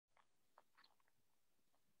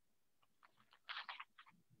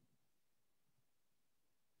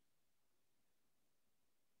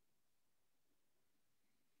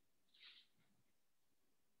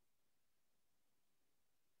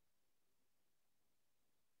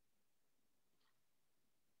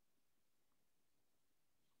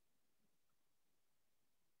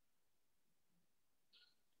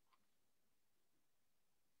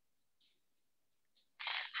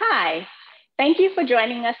Hi, thank you for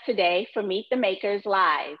joining us today for Meet the Makers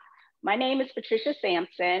Live. My name is Patricia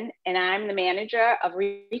Sampson, and I'm the manager of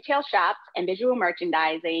retail shops and visual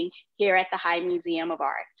merchandising here at the High Museum of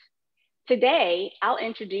Art. Today, I'll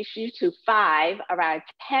introduce you to 5 of our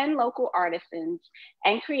 10 local artisans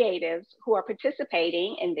and creatives who are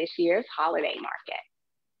participating in this year's holiday market.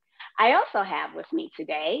 I also have with me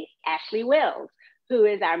today, Ashley Wills, who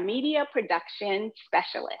is our media production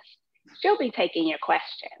specialist. She'll be taking your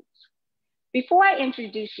questions. Before I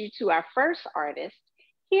introduce you to our first artist,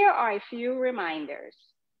 here are a few reminders.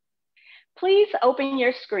 Please open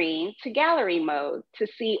your screen to gallery mode to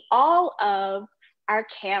see all of our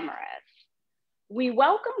cameras. We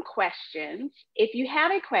welcome questions. If you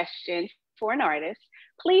have a question for an artist,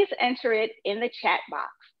 please enter it in the chat box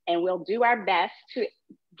and we'll do our best to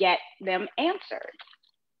get them answered.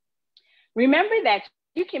 Remember that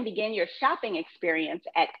you can begin your shopping experience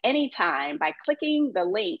at any time by clicking the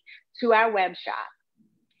link to our web shop.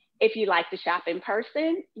 If you'd like to shop in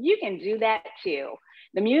person, you can do that too.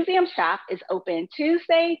 The museum shop is open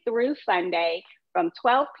Tuesday through Sunday from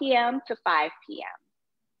 12 p.m. to 5 p.m.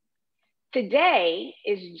 Today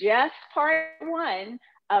is just part 1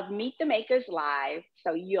 of Meet the Makers Live,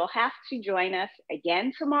 so you'll have to join us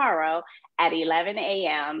again tomorrow at 11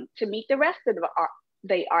 a.m. to meet the rest of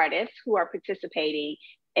the artists who are participating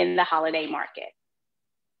in the holiday market.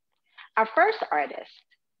 Our first artist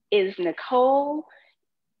is Nicole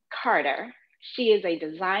Carter. She is a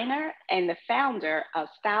designer and the founder of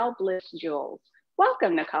StyleBliss Jewels.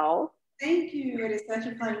 Welcome, Nicole. Thank you. It is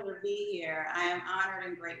such a pleasure to be here. I am honored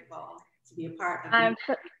and grateful to be a part of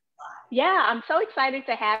I'm so excited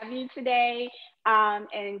to have you today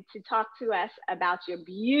and to talk to us about your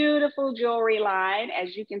beautiful jewelry line.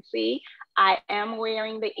 As you can see, I am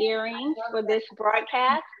wearing the earrings for this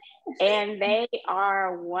broadcast, and they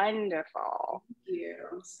are wonderful. Thank you.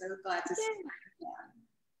 I'm so glad to see you.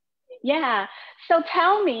 Yeah. So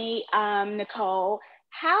tell me, Nicole,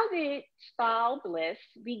 how did StyleBliss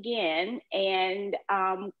begin, and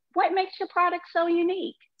what makes your product so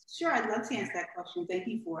unique? Sure, I'd love to answer that question. Thank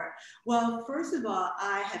you for it. Well, first of all,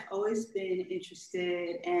 I have always been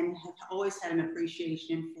interested and have always had an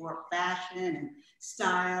appreciation for fashion and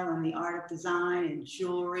style and the art of design and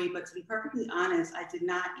jewelry. But to be perfectly honest, I did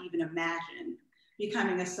not even imagine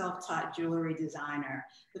becoming a self-taught jewelry designer.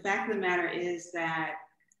 The fact of the matter is that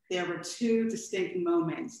there were 2 distinct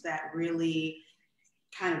moments that really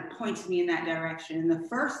kind of pointed me in that direction. And the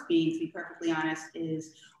first being, to be perfectly honest,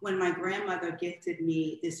 is when my grandmother gifted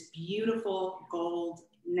me this beautiful gold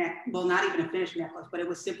well, not even a finished necklace, but it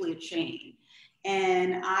was simply a chain.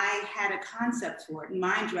 And I had a concept for it.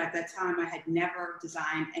 Mind you, at that time, I had never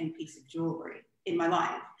designed any piece of jewelry in my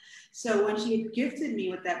life. So when she had gifted me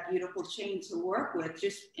with that beautiful chain to work with,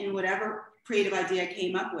 just in whatever creative idea I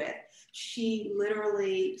came up with, she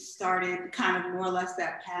literally started kind of more or less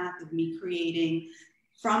that path of me creating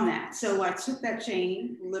from that. So I took that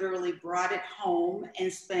chain, literally brought it home,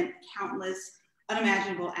 and spent countless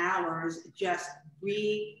unimaginable hours just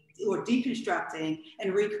deconstructing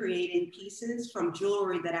and recreating pieces from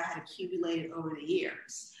jewelry that I had accumulated over the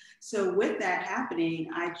years. So with that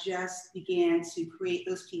happening, I just began to create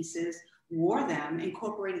those pieces, wore them,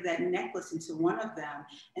 incorporated that necklace into one of them,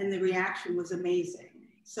 and the reaction was amazing.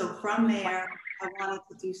 So from there, I wanted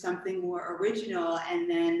to do something more original, and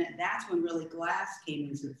then that's when really glass came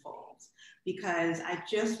into the fold, because I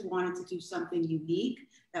just wanted to do something unique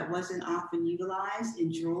that wasn't often utilized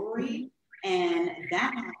in jewelry. And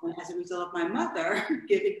that happened as a result of my mother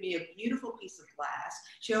giving me a beautiful piece of glass.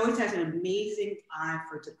 She always has an amazing eye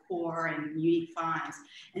for decor and unique finds.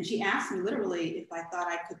 And she asked me literally if I thought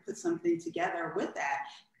I could put something together with that.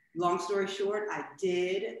 Long story short, I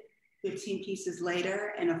did. 15 pieces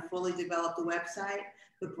later, and a fully developed website,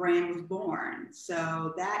 the brand was born.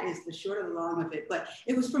 So that is the short of the long of it. But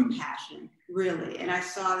it was from passion, really. And I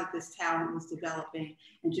saw that this talent was developing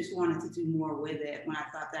and just wanted to do more with it when I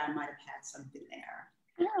thought that I might have had something there.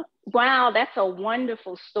 Wow, that's a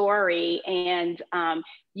wonderful story. And,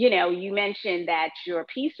 you mentioned that your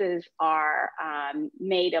pieces are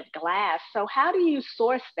made of glass. So how do you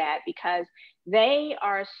source that? Because they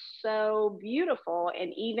are so beautiful.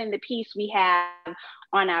 And even the piece we have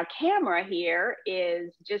on our camera here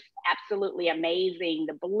is just absolutely amazing.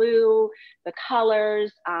 The blue, the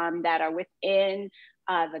colors that are within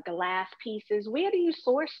the glass pieces. Where do you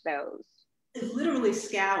source those? Literally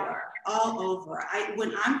scour all over.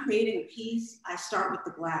 When I'm creating a piece, I start with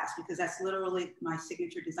the glass because that's literally my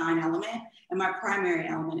signature design element and my primary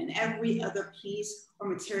element. And every other piece or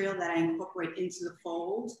material that I incorporate into the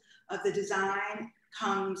fold of the design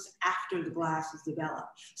comes after the glass is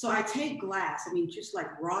developed. So I take glass, I mean, just like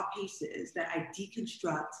raw pieces that I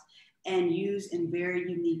deconstruct and use in very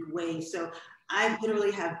unique ways. So I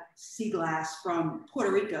literally have sea glass from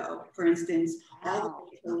Puerto Rico, for instance, all the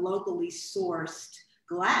way to locally sourced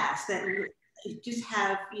glass that just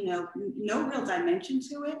have, you know, no real dimension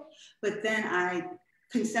to it, but then I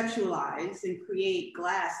conceptualize and create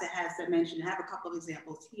glass that has dimension. I have a couple of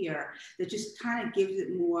examples here that just kind of gives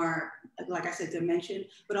it more, like I said, dimension,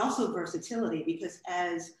 but also versatility, because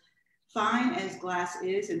as fine as glass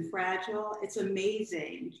is and fragile, it's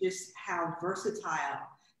amazing just how versatile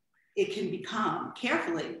it can become,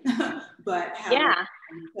 carefully, but how. Yeah.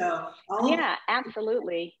 So yeah,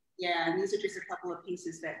 absolutely. Yeah, and these are just a couple of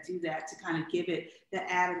pieces that do that to kind of give it the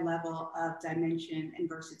added level of dimension and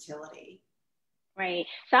versatility. Right.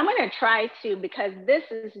 So I'm going to try to, because this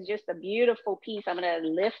is just a beautiful piece. I'm going to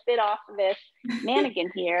lift it off of this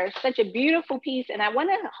mannequin here. It's such a beautiful piece. And I want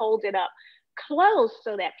to hold it up close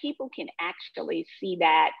so that people can actually see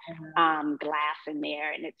that glass in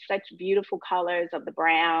there. And it's such beautiful colors of the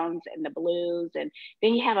browns and the blues. And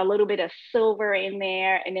then you have a little bit of silver in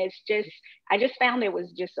there. And it's just, I just found it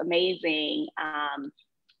was just amazing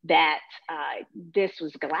that this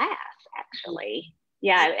was glass, actually.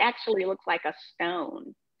 Yeah, it actually looks like a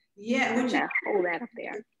stone. Yeah, which hold that up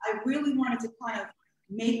there. I really wanted to kind of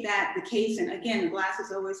make that the case. And again, the glass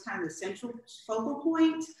is always kind of the central focal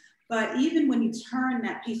point. But even when you turn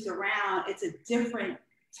that piece around, it's a different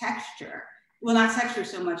texture. Well, not texture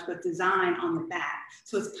so much, but design on the back.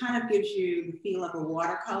 So it kind of gives you the feel of a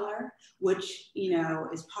watercolor, which, you know,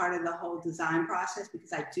 is part of the whole design process,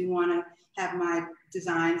 because I do want to have my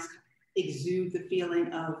designs exude the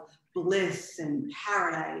feeling of bliss and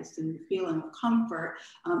paradise and the feeling of comfort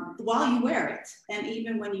while you wear it and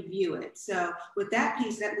even when you view it. So with that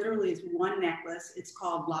piece, that literally is one necklace. It's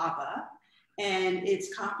called Lava, and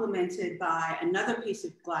it's complemented by another piece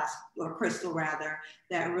of glass, or crystal rather,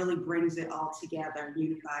 that really brings it all together and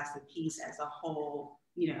unifies the piece as a whole,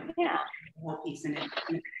 you know, the whole piece in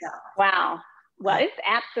itself. Wow. Well, it's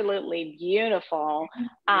absolutely beautiful.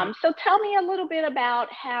 So tell me a little bit about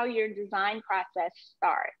how your design process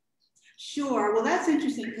starts. Sure. Well, that's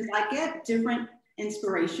interesting because I get different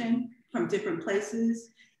inspiration from different places,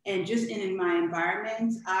 and just in my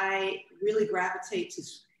environment, I really gravitate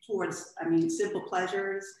towards, I mean, simple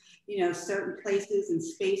pleasures, you know, certain places and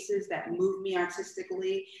spaces that move me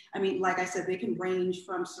artistically. I mean, like I said, they can range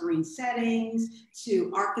from serene settings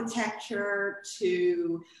to architecture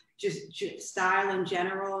to just style in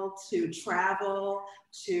general, to travel,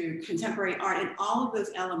 to contemporary art, and all of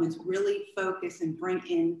those elements really focus and bring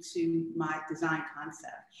into my design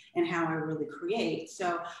concept and how I really create.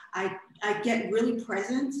 So I get really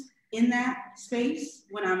present in that space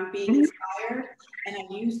when I'm being inspired, and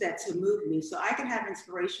I use that to move me. So I can have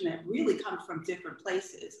inspiration that really comes from different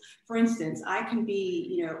places. For instance, I can be,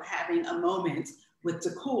 you know, having a moment with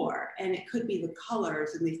decor, and it could be the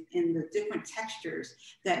colors and the different textures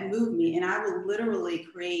that move me, and I will literally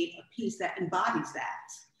create a piece that embodies that,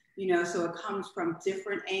 you know. So it comes from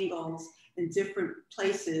different angles and different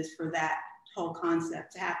places for that whole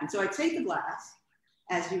concept to happen. So I take the glass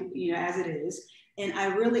as you know, as it is, and I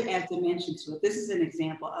really add dimension to it. This is an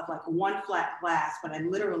example of like one flat glass, but I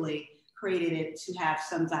literally created it to have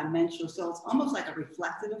some dimension. So it's almost like a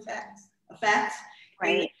reflective effect.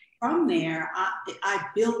 Right. From there, I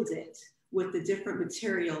build it with the different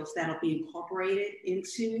materials that'll be incorporated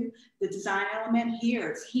into the design element. Here,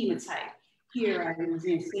 it's hematite. Here, I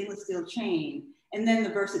use stainless steel chain. And then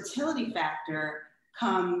the versatility factor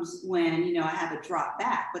comes when, you know, I have a drop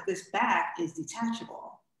back, but this back is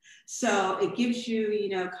detachable. So it gives you, you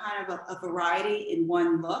know, kind of a variety in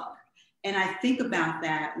one look. And I think about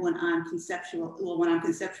that when I'm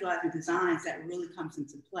conceptualizing designs, that really comes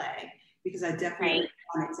into play, because I definitely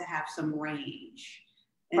want it to have some range.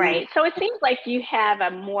 And so it seems like you have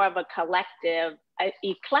a more of a collective,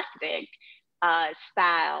 eclectic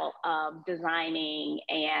style of designing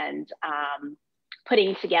and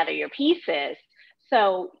putting together your pieces.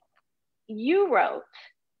 So you wrote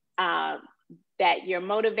that your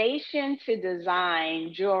motivation to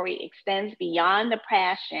design jewelry extends beyond the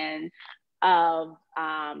passion of,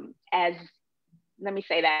 let me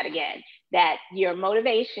say that again, that your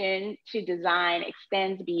motivation to design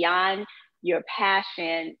extends beyond your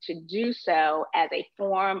passion to do so as a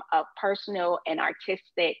form of personal and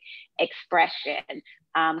artistic expression.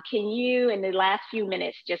 Can you, in the last few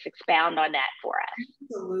minutes, just expound on that for us?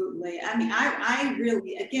 Absolutely. I mean, I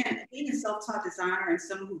really, again, being a self-taught designer and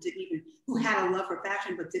someone who had a love for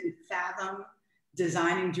fashion but didn't fathom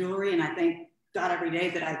designing jewelry, and I thank God every day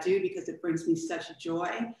that I do, because it brings me such joy.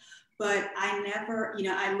 but I never,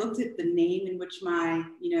 I looked at the name in which my,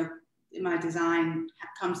 my design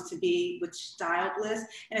comes to be, with StyleBliss.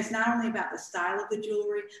 And it's not only about the style of the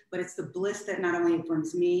jewelry, but it's the bliss that not only it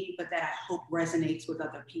brings me, but that I hope resonates with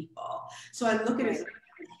other people. So I look at it as a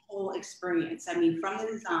whole experience. I mean, from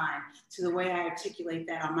the design to the way I articulate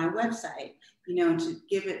that on my website, and to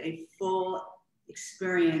give it a full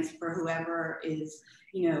experience for whoever is,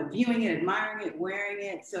 viewing it, admiring it, wearing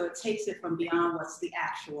it. So it takes it from beyond what's the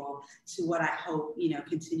actual to what I hope,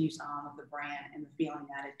 continues on with the brand and the feeling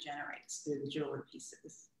that it generates through the jewelry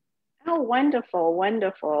pieces. Oh, wonderful,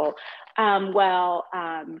 wonderful. What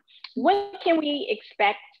can we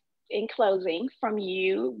expect in closing from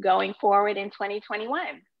you going forward in 2021?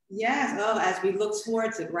 Yes, as we look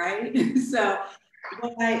towards it, right? So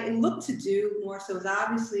what I look to do more so is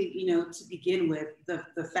obviously, to begin with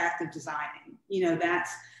the fact of designing,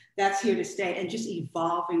 that's here to stay, and just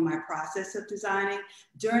evolving my process of designing.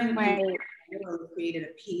 During the pandemic, I created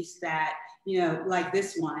a piece that, like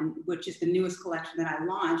this one, which is the newest collection that I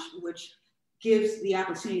launched, which gives the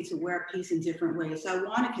opportunity to wear a piece in different ways. So I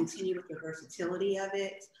want to continue with the versatility of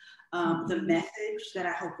it. The message that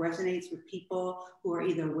I hope resonates with people who are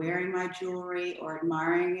either wearing my jewelry or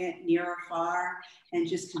admiring it near or far, and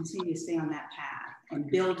just continue to stay on that path and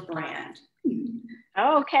build brand.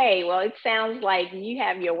 Okay, well, it sounds like you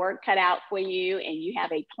have your work cut out for you and you have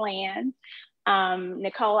a plan.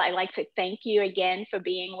 Nicole, I'd like to thank you again for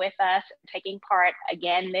being with us, taking part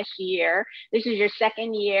again this year. This is your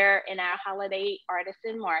second year in our holiday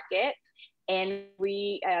artisan market, and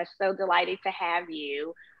we are so delighted to have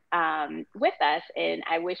you with us, and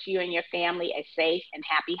I wish you and your family a safe and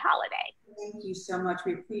happy holiday. Thank you so much.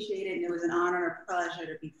 We appreciate it, and it was an honor and a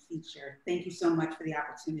pleasure to be featured. Thank you so much for the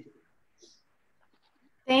opportunity.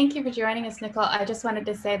 Thank you for joining us, Nicole. I just wanted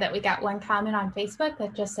to say that we got one comment on Facebook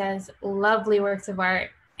that just says, lovely works of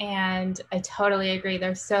art. And I totally agree.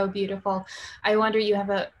 They're so beautiful. I wonder, you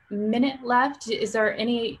have a minute left. Is there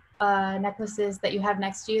any necklaces that you have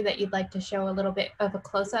next to you that you'd like to show a little bit of a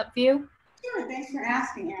close-up view? Sure, thanks for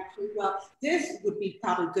asking, Ashley. Well, this would be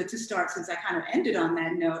probably good to start since I kind of ended on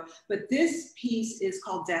that note, but this piece is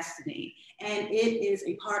called Destiny, and it is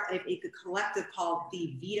a part of a collective called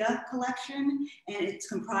the Vita Collection, and it's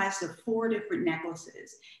comprised of 4 different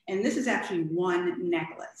necklaces. And this is actually one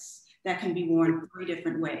necklace that can be worn 3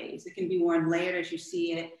 different ways. It can be worn layered as you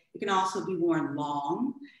see it. It can also be worn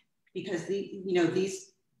long, because these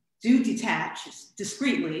do detach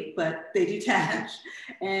discreetly, but they detach,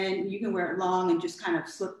 and you can wear it long and just kind of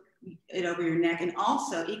slip it over your neck. And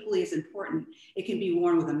also, equally as important, it can be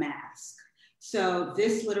worn with a mask. So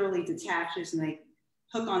this literally detaches and they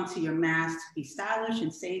hook onto your mask to be stylish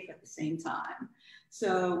and safe at the same time.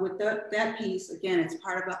 So with that piece, again, it's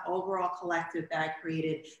part of an overall collective that I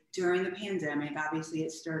created during the pandemic. Obviously,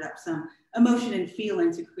 it stirred up some emotion and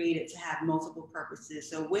feeling to create it to have multiple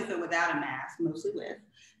purposes. So with or without a mask, mostly with,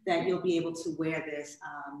 that you'll be able to wear this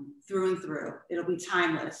through and through. It'll be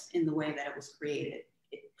timeless in the way that it was created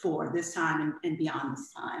for this time and beyond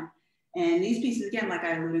this time. And these pieces, again, like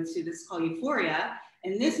I alluded to, this is called Euphoria.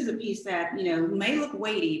 And this is a piece that, may look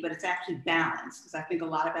weighty, but it's actually balanced, because I think a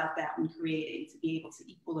lot about that when creating, to be able to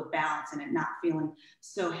equal the balance and it not feeling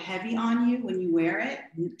so heavy on you when you wear it,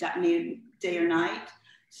 day or night.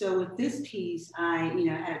 So with this piece, I,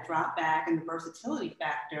 had a drop back, and the versatility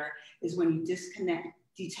factor is when you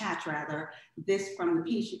detach this from the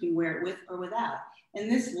piece, you can wear it with or without.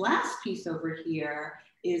 And this last piece over here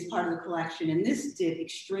is part of the collection, and this did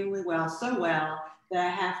extremely well, so well that I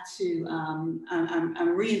have to,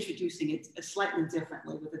 I'm reintroducing it slightly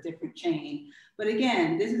differently with a different chain. But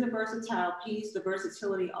again, this is a versatile piece. The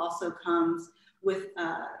versatility also comes with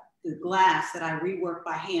the glass that I rework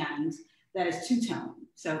by hand that is 2-tone.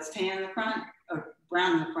 So it's tan in the front, or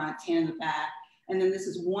brown in the front, tan in the back. And then this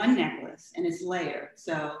is one necklace, and it's layered.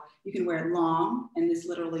 So you can wear it long, and this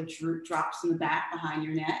literally drops in the back behind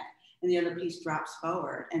your neck, and the other piece drops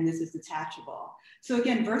forward, and this is detachable. So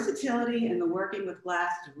again, versatility and the working with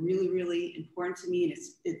glass is really, really important to me, and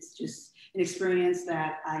it's just an experience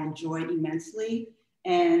that I enjoyed immensely,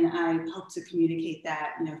 and I hope to communicate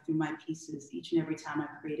that, through my pieces each and every time I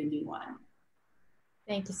create a new one.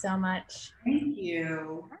 Thank you so much. Thank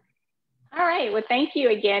you. All right, well, thank you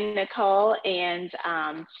again, Nicole, and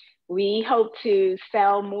we hope to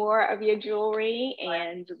sell more of your jewelry,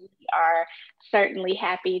 and we are certainly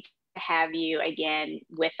happy to have you again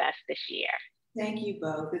with us this year. Thank you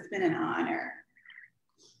both. It's been an honor.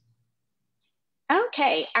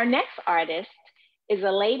 Okay, our next artist is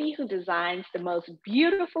a lady who designs the most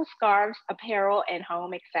beautiful scarves, apparel, and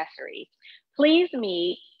home accessories. Please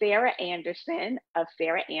meet Sara Anderson of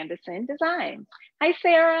Sara Anderson Designs. Hi,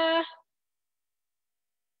 Sara.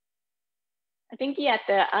 I think you have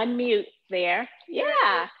to unmute there.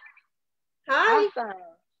 Yeah. Hi. Awesome.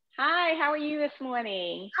 Hi, how are you this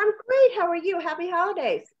morning? I'm great. How are you? Happy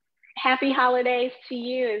holidays. Happy holidays to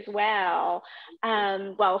you as well.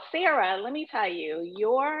 Well, Sara, let me tell you,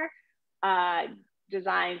 your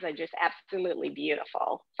designs are just absolutely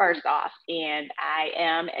beautiful, first off. And I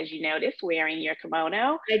am, as you noticed, wearing your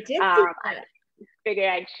kimono. I did see I that. figured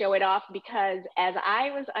I'd show it off because as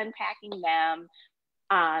I was unpacking them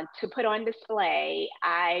to put on display,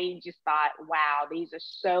 I just thought, wow, these are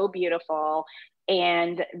so beautiful.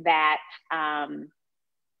 And that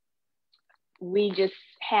we just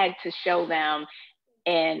had to show them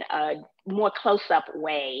in a more close-up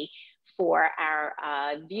way for our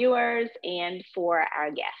viewers and for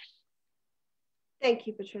our guests. Thank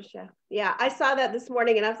you, Patricia. Yeah, I saw that this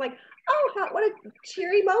morning and I was like, oh, what a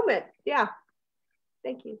cheery moment. Yeah,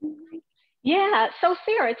 thank you. Yeah, so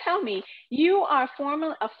Sara, tell me, you are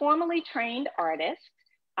a formally trained artist.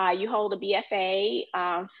 You hold a BFA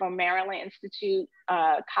from Maryland Institute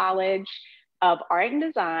College of Art and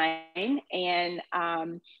Design, and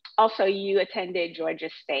also you attended Georgia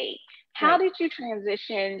State. How did you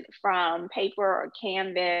transition from paper or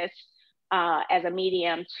canvas as a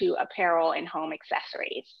medium to apparel and home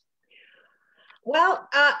accessories? Well,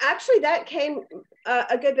 actually that came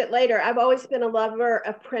a good bit later. I've always been a lover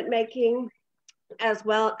of printmaking as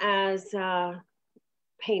well as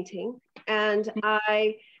painting, and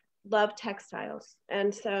I love textiles.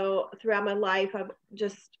 And so throughout my life, I've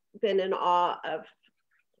just been in awe of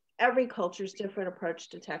every culture's different approach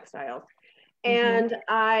to textiles. And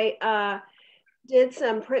I did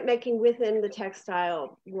some printmaking within the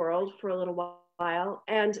textile world for a little while,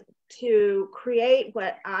 and to create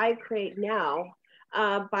what I create now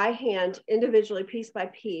by hand, individually, piece by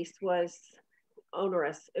piece, was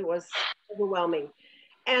onerous. It was overwhelming.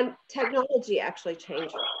 And technology actually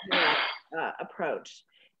changed my approach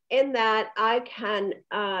in that I can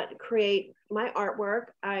create my artwork.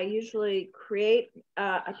 I usually create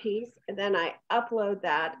a piece and then I upload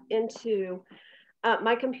that into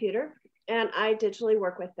my computer and I digitally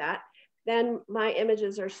work with that. Then my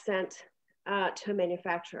images are sent to a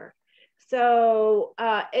manufacturer. So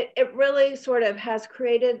it really sort of has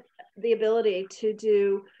created the ability to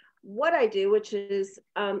do what I do, which is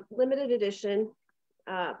limited edition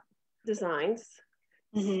designs,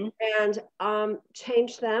 and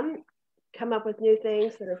change them, come up with new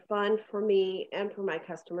things that are fun for me and for my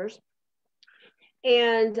customers.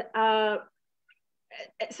 And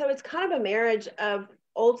so it's kind of a marriage of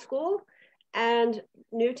old school and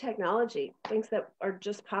new technology, things that are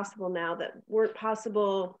just possible now that weren't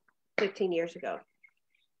possible 15 years ago.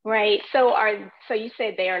 Right. So you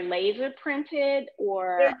said they are laser printed,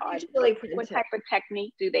 or digitally printed. What type of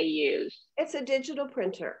technique do they use? It's a digital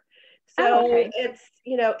printer. So it's,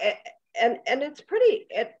 you know, and it's pretty,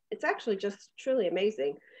 it's actually just truly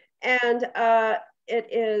amazing. And it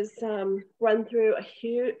is run through a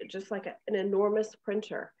huge, just like an enormous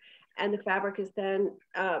printer. And the fabric is then,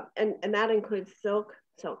 and that includes silk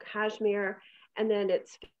cashmere, and then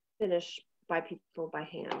it's finished by people by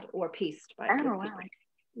hand or pieced by people. Wow.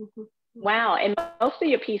 Wow, and most of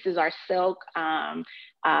your pieces are silk,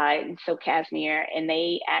 silk cashmere, and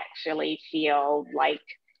they actually feel like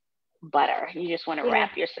butter. You just want to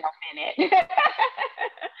wrap yourself in it.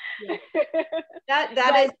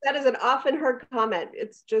 That is an often heard comment.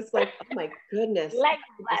 It's just like, oh my goodness, like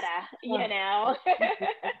butter, you know.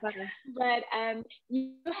 But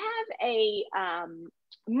you have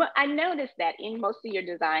I noticed that in most of your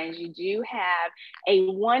designs, you do have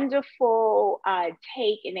a wonderful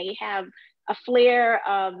take, and they have a flair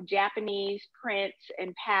of Japanese prints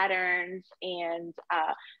and patterns. And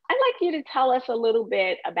I'd like you to tell us a little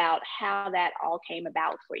bit about how that all came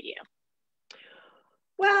about for you.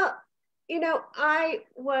 Well, you know, I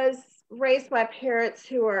was raised by parents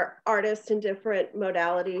who are artists in different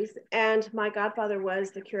modalities, and my godfather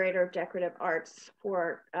was the curator of decorative arts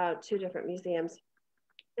for 2 different museums.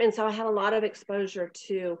 And so I had a lot of exposure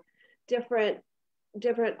to different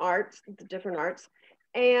arts.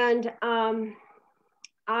 And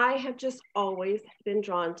I have just always been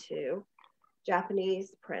drawn to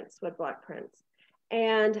Japanese prints, woodblock prints.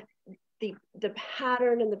 And the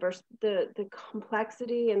pattern and the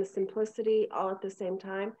complexity and the simplicity all at the same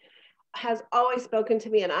time has always spoken to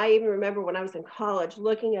me. And I even remember when I was in college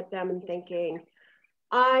looking at them and thinking,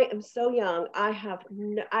 I am so young. I have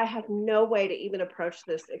no way to even approach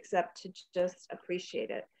this except to just appreciate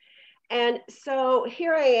it. And so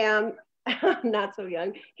here I am, not so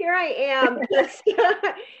young. Here I am, just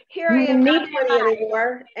here I am, not 20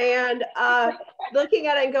 anymore, and looking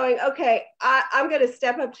at it and going, okay, I'm going to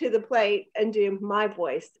step up to the plate and do my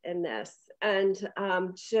voice in this, and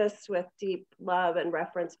just with deep love and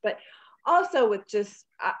reference, but also with just,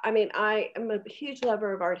 I mean, I am a huge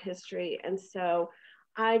lover of art history, and so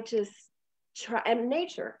I just try, and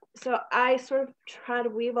nature. So I sort of try to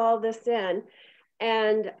weave all this in,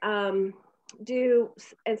 and do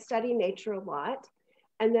and study nature a lot,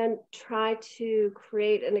 and then try to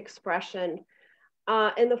create an expression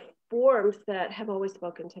in the forms that have always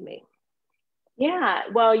spoken to me. Yeah,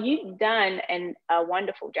 well, you've done a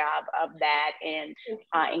wonderful job of that, and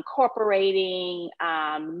incorporating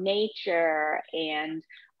nature and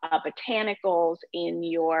botanicals in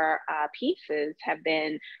your pieces have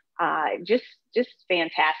been just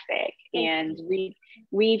fantastic. And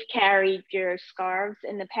we've carried your scarves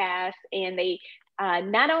in the past, and they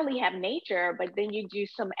not only have nature, but then you do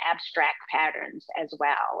some abstract patterns as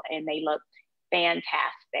well, and they look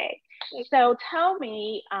fantastic. So tell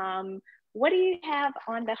me, what do you have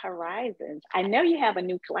on the horizons? I know you have a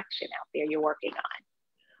new collection out there you're working on.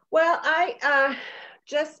 Well, I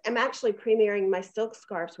just am actually premiering my silk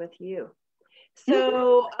scarves with you.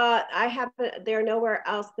 So I haven't, they're nowhere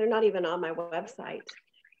else. They're not even on my website.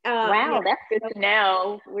 Wow, that's good to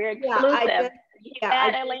know. We're exclusive.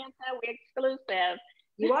 Atlanta, we're exclusive.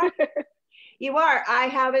 You are. You are. I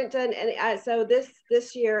haven't done any. So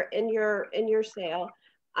this year in your sale,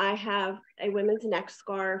 I have a women's neck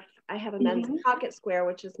scarf. I have a men's pocket square,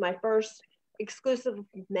 which is my first exclusive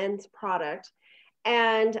men's product.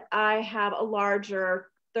 And I have a larger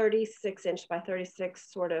 36-inch by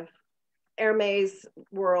 36 sort of Hermes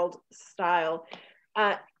world style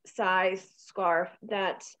size scarf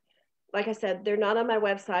that, like I said, they're not on my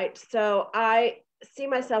website. So I see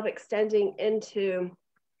myself extending into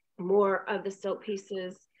more of the silk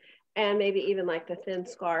pieces and maybe even like the thin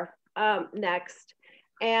scarf next.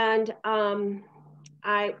 And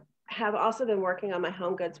I have also been working on my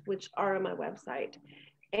home goods, which are on my website.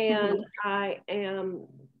 And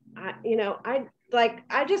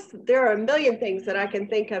there are a million things that I can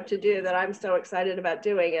think of to do that I'm so excited about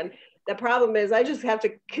doing. And the problem is I just have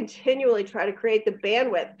to continually try to create the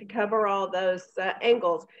bandwidth to cover all those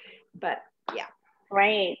angles. But yeah.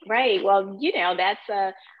 Right. Well, that's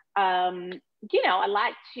a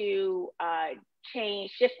lot to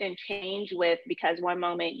shift and change with, because one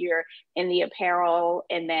moment you're in the apparel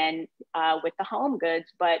and then with the home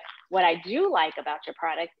goods. But what I do like about your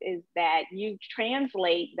product is that you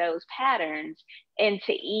translate those patterns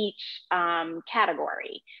into each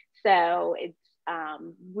category. So it's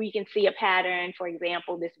we can see a pattern, for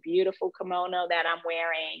example, this beautiful kimono that I'm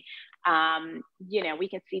wearing. We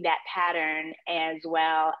can see that pattern as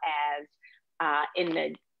well as in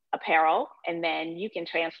the apparel, and then you can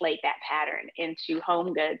translate that pattern into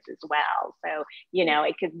home goods as well. So,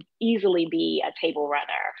 it could easily be a table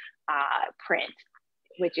runner print,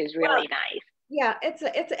 which is really nice. Yeah,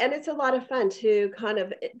 it's a lot of fun to kind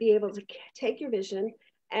of be able to take your vision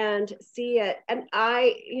and see it. And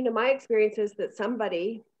my experience is that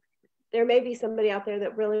there may be somebody out there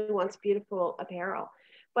that really wants beautiful apparel,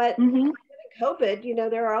 but COVID,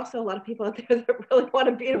 there are also a lot of people out there that really want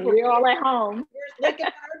a beautiful. We're all at home. We're looking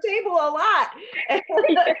at our table a lot. And so,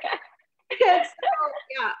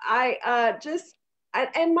 yeah,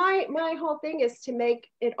 my whole thing is to make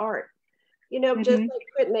it art. Just like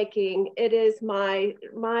printmaking, it is my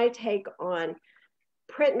take on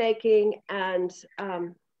printmaking, and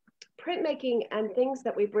things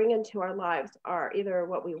that we bring into our lives are either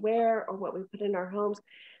what we wear or what we put in our homes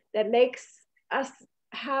that makes us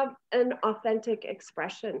have an authentic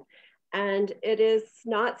expression. And it is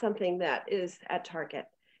not something that is at Target.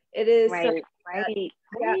 It is right.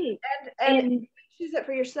 Yeah, and you choose it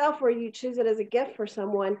for yourself, or you choose it as a gift for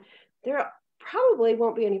someone, there probably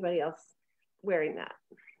won't be anybody else wearing that.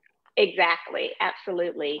 Exactly.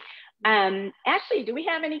 Absolutely. Ashley, do we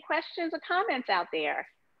have any questions or comments out there?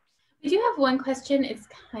 We do have one question. It's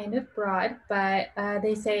kind of broad, but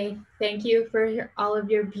they say, thank you for all of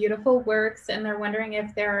your beautiful works. And they're wondering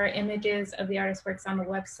if there are images of the artist's works on the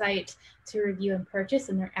website to review and purchase.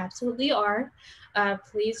 And there absolutely are.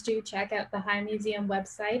 Please do check out the High Museum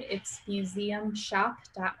website. It's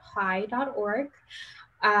museumshop.high.org.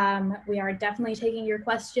 We are definitely taking your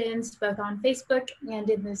questions both on Facebook and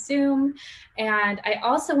in the Zoom. And I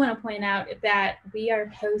also want to point out that we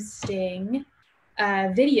are posting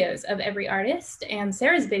videos of every artist, and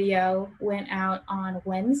Sarah's video went out on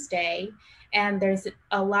Wednesday, and there's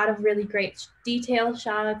a lot of really great detail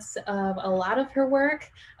shots of a lot of her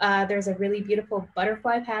work. There's a really beautiful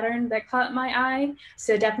butterfly pattern that caught my eye,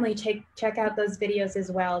 so definitely check out those videos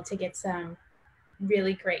as well to get some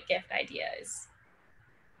really great gift ideas.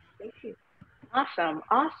 Thank you. Awesome,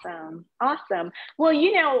 awesome, awesome. Well,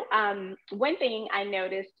 you know, one thing I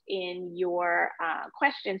noticed in your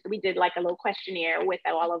questions, we did like a little questionnaire with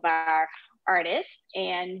all of our artists,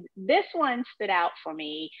 and this one stood out for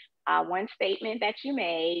me. One statement that you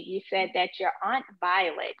made, you said that your Aunt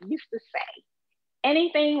Violet used to say,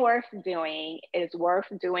 anything worth doing is worth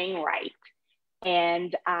doing right.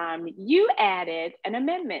 And you added an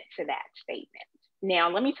amendment to that statement.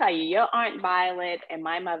 Now, let me tell you, your Aunt Violet and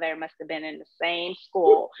my mother must have been in the same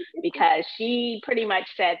school, because she pretty much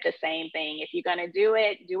said the same thing. If you're going to do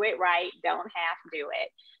it right. Don't half do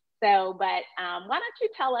it. So, but why don't you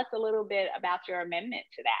tell us a little bit about your amendment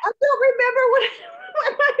to that? I don't remember what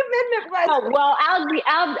my amendment was. Oh, well,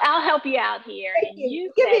 I'll help you out here. Thank And you.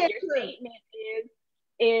 you said your statement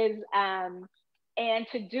is and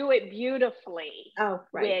to do it beautifully. Oh,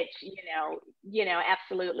 right. Which, you know,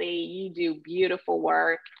 absolutely, you do beautiful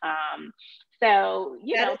work. So,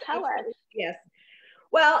 tell us. Yes.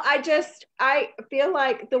 Well, I feel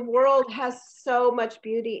like the world has so much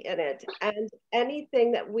beauty in it, and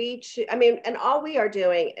anything that we choose, and all we are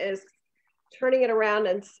doing is turning it around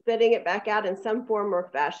and spitting it back out in some form or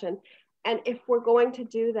fashion. And if we're going to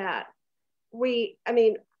do that, why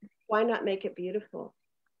not make it beautiful?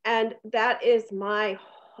 And that is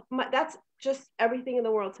that's just everything in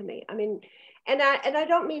the world to me. And I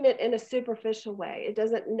don't mean it in a superficial way. It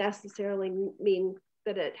doesn't necessarily mean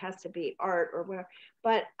that it has to be art or whatever,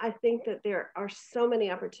 but I think that there are so many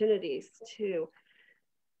opportunities to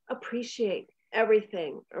appreciate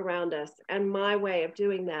everything around us. And my way of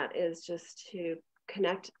doing that is just to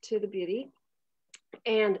connect to the beauty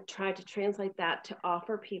and try to translate that to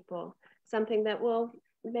offer people something that will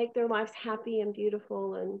make their lives happy and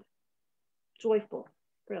beautiful and joyful,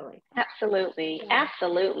 really. Absolutely.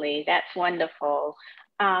 Absolutely. That's wonderful.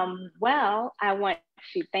 Well, I want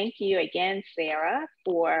to thank you again, Sara,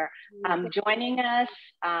 for joining us.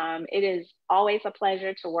 It is always a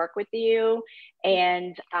pleasure to work with you.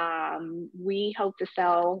 And we hope to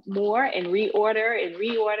sell more and reorder and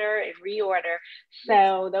reorder and reorder.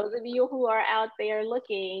 So those of you who are out there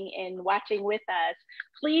looking and watching with us,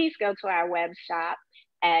 please go to our web shop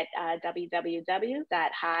at www.hi.org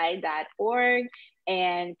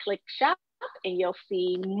and click shop, and you'll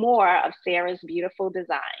see more of Sara's beautiful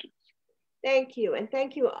designs. Thank you. And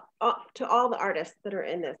thank you to all the artists that are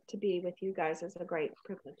in this. To be with you guys is a great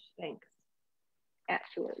privilege. Thanks.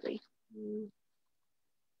 Absolutely.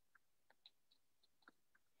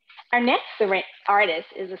 Our next artist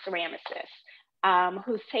is a ceramicist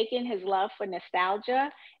who's taken his love for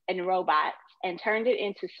nostalgia and robots and turned it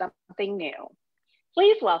into something new.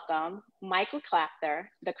 Please welcome Michael Klapthor,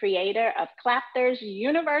 the creator of Klapthors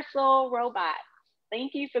Universal Robots.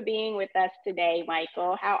 Thank you for being with us today,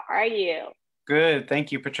 Michael. How are you? Good.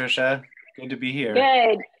 Thank you, Patricia. Good to be here.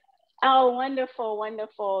 Good. Oh, wonderful,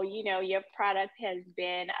 wonderful. You know, your product has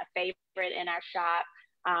been a favorite in our shop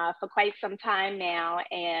for quite some time now,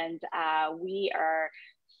 and we are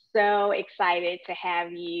so excited to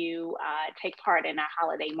have you take part in our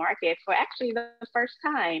holiday market for actually the first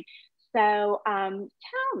time. So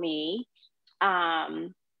tell me,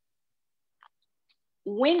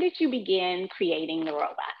 when did you begin creating the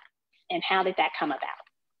robot, and how did that come about?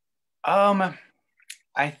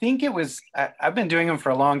 I think it was, I've been doing them for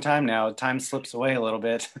a long time now. Time slips away a little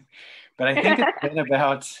bit, but I think it's been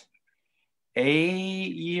about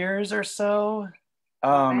 8 years or so.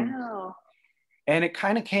 Wow. And it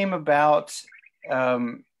kind of came about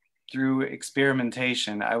through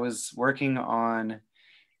experimentation. I was working on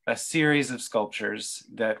a series of sculptures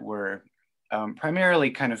that were primarily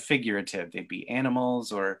kind of figurative. They'd be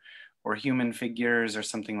animals or human figures or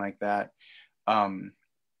something like that,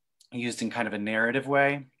 used in kind of a narrative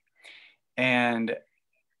way. And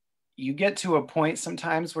you get to a point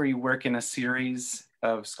sometimes where you work in a series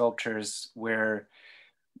of sculptures where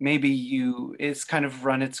maybe it's kind of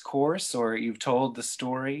run its course, or you've told the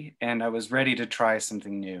story, and I was ready to try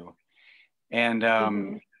something new. And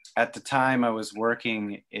at the time I was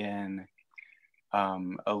working in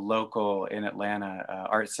a local in Atlanta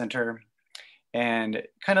art center, and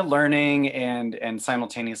kind of learning and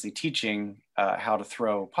simultaneously teaching how to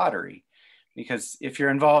throw pottery. Because if you're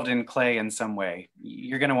involved in clay in some way,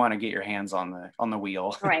 you're going to want to get your hands on the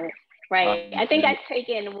wheel. Right, right. I think I've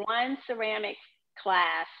taken one ceramics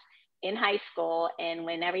class in high school, and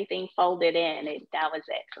when everything folded in, that was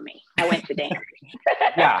it for me. I went to dance.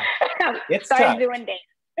 Yeah, it's started tough. doing dance.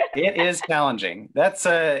 It is challenging. That's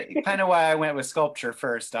kind of why I went with sculpture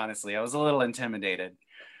first, honestly. I was a little intimidated,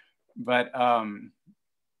 but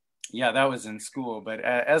yeah, that was in school. But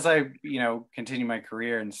as I, continued my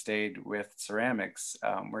career and stayed with ceramics,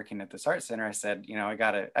 working at this art center, I said, I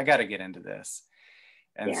gotta get into this.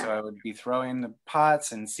 And so I would be throwing the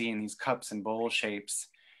pots and seeing these cups and bowl shapes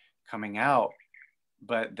coming out,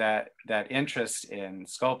 but that interest in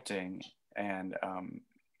sculpting and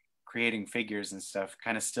creating figures and stuff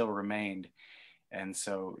kind of still remained. And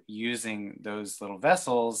so using those little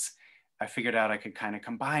vessels, I figured out I could kind of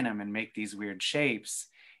combine them and make these weird shapes.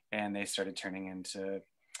 And they started turning into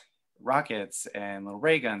rockets and little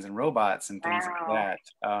ray guns and robots and things like that.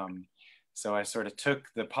 So I sort of took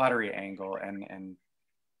the pottery angle and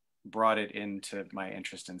brought it into my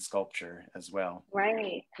interest in sculpture as well.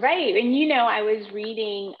 Right. And I was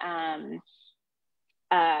reading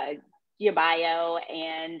your bio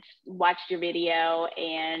and watched your video,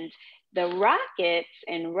 and the rockets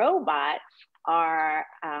and robots are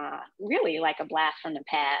really like a blast from the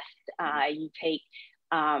past. You take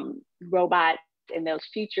robots and those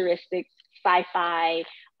futuristic sci-fi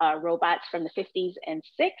robots from the 50s and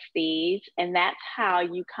 60s, and that's how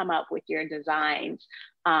you come up with your designs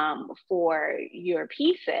for your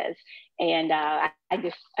pieces. And I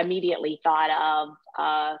just immediately thought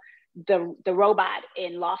of the robot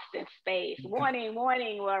in Lost in Space, warning,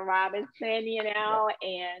 Will Robinson,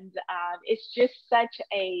 and it's just such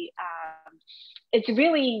a, it's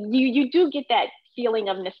really, you do get that feeling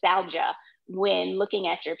of nostalgia when looking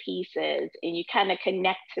at your pieces, and you kind of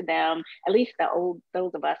connect to them, at least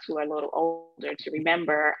those of us who are a little older to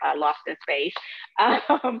remember Lost in Space,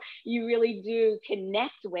 you really do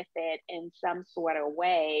connect with it in some sort of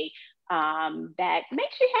way that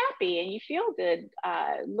makes you happy and you feel good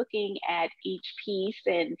looking at each piece,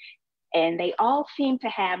 and they all seem to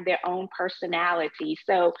have their own personality.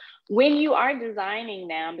 So when you are designing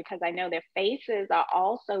them, because I know their faces are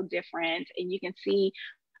also different, and you can see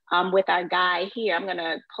with our guy here, I'm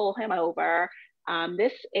gonna pull him over.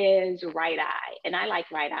 This is right eye, and I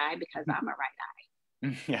like right eye because I'm a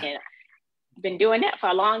right eye. Yeah. And I've been doing that for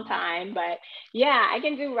a long time, but yeah, I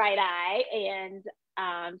can do right eye. And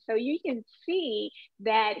so you can see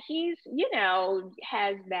that he's,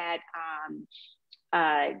 has that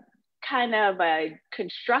kind of a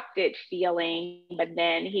constructed feeling, but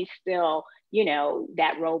then he's still,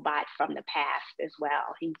 that robot from the past as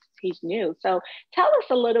well. He's new. So tell us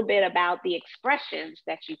a little bit about the expressions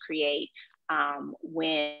that you create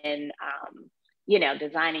when,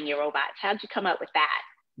 designing your robots. How'd you come up with that?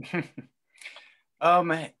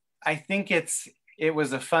 I think it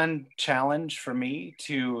was a fun challenge for me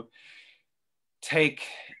to take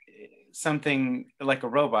something like a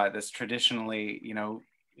robot that's traditionally,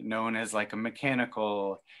 known as like a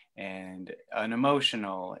mechanical and an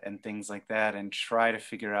emotional and things like that, and try to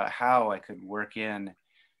figure out how I could work in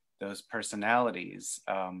those personalities,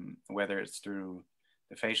 whether it's through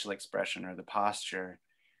the facial expression or the posture,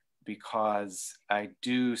 because I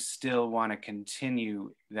do still want to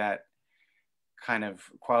continue that kind of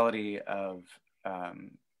quality of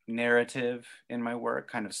narrative in my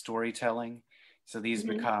work, kind of storytelling. So these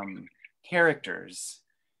become characters,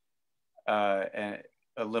 and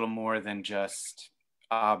a little more than just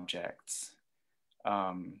objects.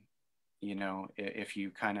 If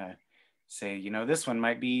you kind of say, this one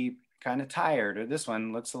might be kind of tired, or this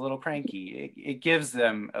one looks a little cranky, it gives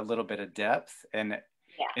them a little bit of depth, and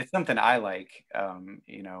it's something I like,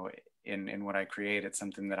 in what I create. It's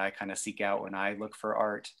something that I kind of seek out when I look for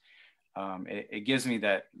art. It gives me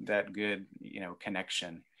that good,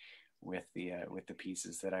 connection with the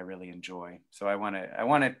pieces that I really enjoy. So I want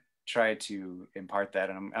to try to impart that,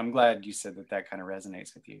 and I'm glad you said that kind of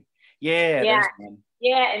resonates with you. Yeah.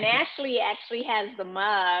 Yeah, and Ashley actually has the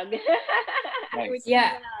mug. Nice.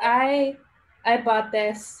 Yeah, I bought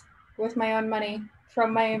this with my own money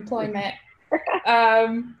from my employment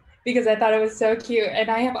because I thought it was so cute, and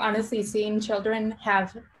I have honestly seen children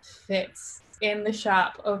have fits in the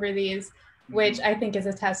shop over these, which I think is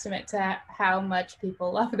a testament to how much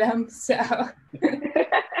people love them. So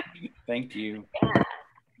thank you.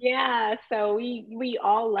 Yeah, so we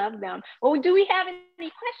all love them. Well, do we have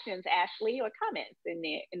any questions, Ashley, or comments in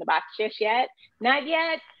the box just yet? Not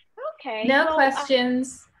yet? Okay. No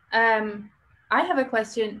questions. I have a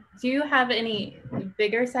question. Do you have any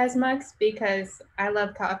bigger size mugs? Because I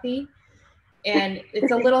love coffee and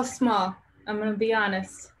it's a little small. I'm going to be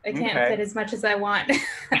honest. I can't fit as much as I want.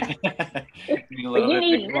 You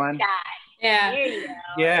need this guy. Yeah. There you go.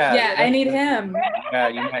 Yeah. Yeah, I need him. Yeah,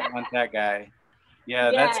 you might want that guy.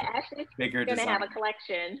 Yeah, Yeah, that's Ashley's bigger gonna have design. a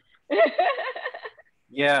collection. Yeah.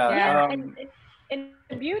 Yeah. Yeah, and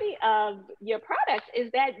the beauty of your products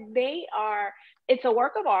is that it's a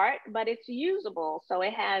work of art, but it's usable. So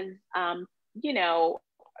it has, you know,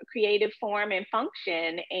 creative form and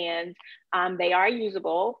function, and they are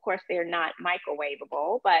usable. Of course, they're not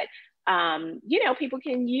microwavable, but you know, people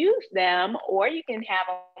can use them, or you can have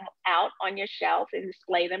them out on your shelf and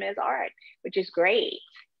display them as art, which is great.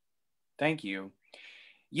 Thank you.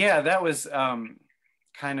 Yeah, that was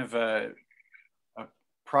kind of a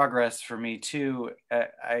progress for me too.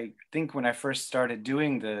 I think when I first started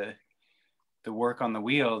doing the work on the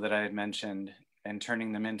wheel that I had mentioned and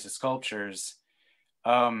turning them into sculptures,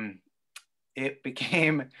 um, it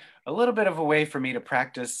became a little bit of a way for me to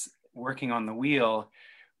practice working on the wheel,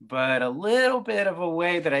 but a little bit of a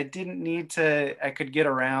way that I didn't need to, I could get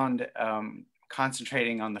around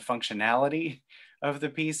concentrating on the functionality of the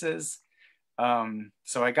pieces.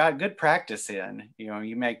 So I got good practice in. You know,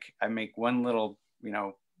 I make one little, you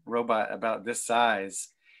know, robot about this size.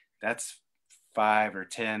 That's 5 or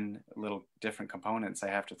 10 little different components I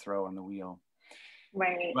have to throw on the wheel.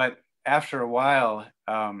 Right. But after a while,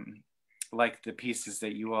 like the pieces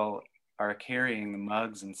that you all are carrying, the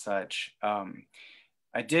mugs and such,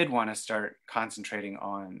 I did want to start concentrating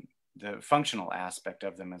on the functional aspect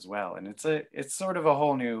of them as well. And it's sort of a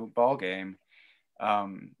whole new ball game,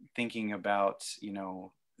 thinking about, you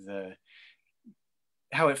know,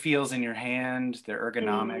 how it feels in your hand, the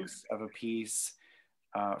ergonomics of a piece.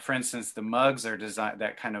 For instance, the mugs are designed,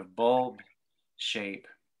 that kind of bulb shape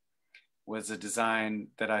was a design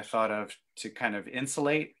that I thought of to kind of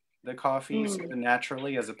insulate the coffee sort of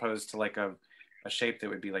naturally, as opposed to like a shape that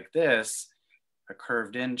would be like this. A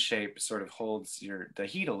curved in shape sort of holds the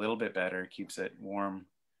heat a little bit better, keeps it warm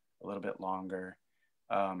a little bit longer.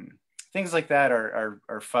 Things like that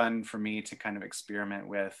are fun for me to kind of experiment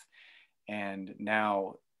with, and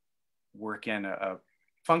now work in a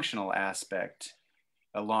functional aspect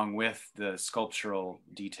along with the sculptural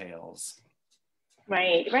details.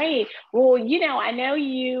 Right, right. Well, you know, I know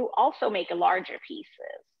you also make larger pieces.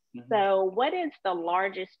 So what is the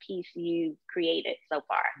largest piece you've created so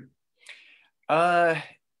far?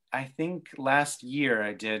 I think last year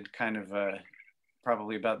I did kind of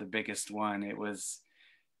probably about the biggest one. It was,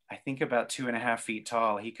 I think, about 2.5 feet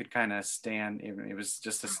tall. He could kind of stand. It was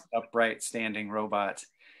just an upright standing robot.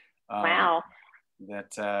 Wow.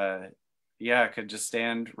 That yeah, could just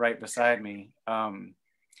stand right beside me.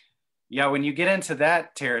 Yeah, when you get into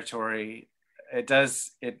that territory, it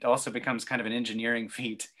also becomes kind of an engineering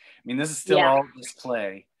feat. I mean, this is still all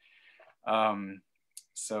display.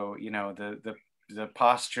 So, you know, the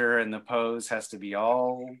posture and the pose has to be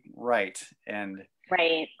all right. And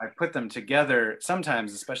right. I put them together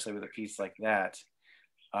sometimes, especially with a piece like that.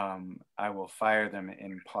 I will fire them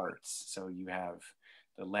in parts. So you have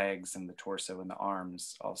the legs and the torso and the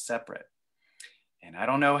arms all separate. And I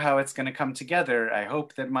don't know how it's going to come together. I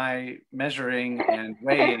hope that my measuring and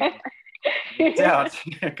weighing works out,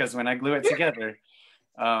 because when I glue it together,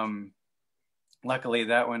 luckily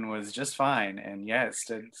that one was just fine. And yeah, it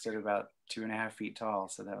stood about 2.5 feet tall.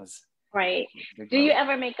 So that was right. Do you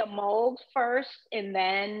ever make a mold first and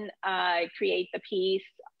then create the piece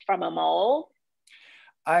from a mold?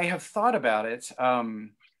 I have thought about it,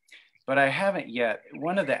 but I haven't yet.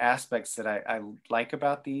 One of the aspects that I like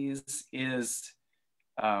about these is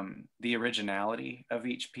the originality of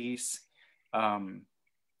each piece.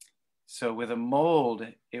 So with a mold,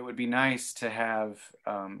 it would be nice to have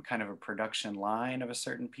kind of a production line of a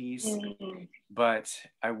certain piece, but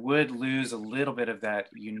I would lose a little bit of that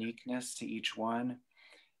uniqueness to each one.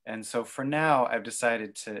 And so for now, I've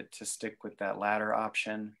decided to stick with that latter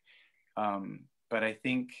option. But I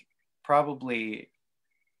think probably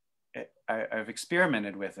I've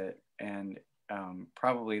experimented with it, and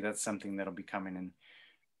probably that's something that'll be coming in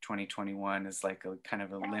 2021, is like a kind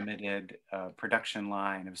of a limited production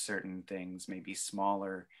line of certain things, maybe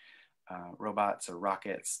smaller robots or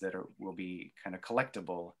rockets that will be kind of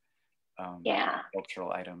collectible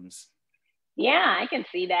cultural items. Yeah, I can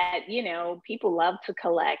see that. You know, people love to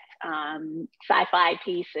collect sci-fi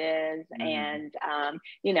pieces and,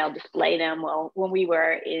 you know, display them. Well, when we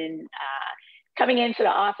were coming into the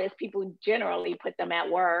office, people generally put them at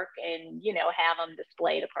work and, you know, have them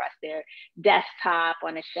displayed across their desktop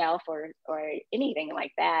on a shelf or anything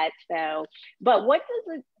like that. So, but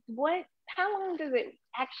how long does it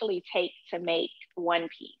actually take to make one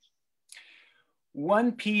piece?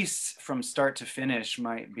 One piece from start to finish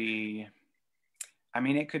might be, I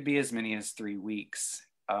mean, it could be as many as 3 weeks.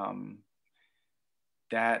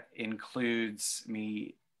 that includes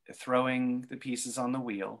me throwing the pieces on the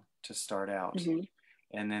wheel to start out. Mm-hmm.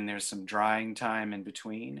 And then there's some drying time in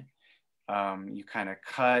between. You kind of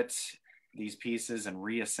cut these pieces and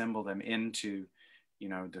reassemble them into, you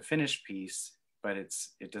know, the finished piece, but it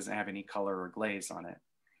doesn't have any color or glaze on it.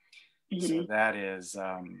 Mm-hmm. So that is,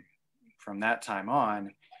 from that time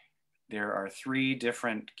on, there are 3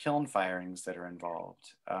 different kiln firings that are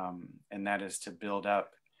involved. And that is to build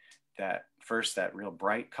up that real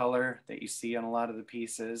bright color that you see on a lot of the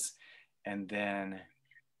pieces. And then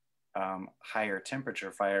higher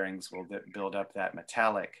temperature firings will build up that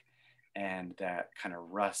metallic and that kind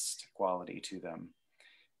of rust quality to them.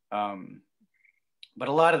 But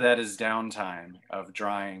a lot of that is downtime of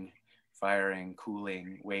drying, firing,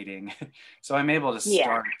 cooling, waiting. So I'm able to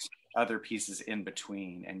start other pieces in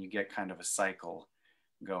between, and you get kind of a cycle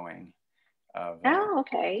going of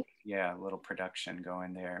okay. Yeah, a little production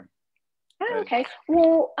going there. Okay.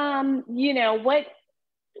 Well, you know, what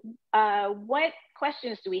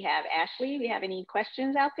questions do we have, Ashley? Do we have any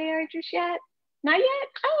questions out there just yet? Not yet?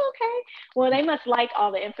 Oh, okay. Well, they must like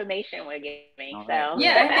all the information we're giving. All So right.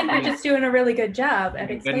 Yeah, I think we're just doing a really good job at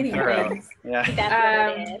explaining things. Yeah.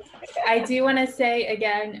 That's what it is. I do want to say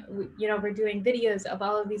again, you know, we're doing videos of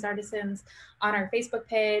all of these artisans on our Facebook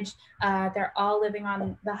page. They're all living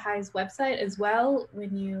on the High's website as well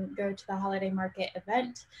when you go to the holiday market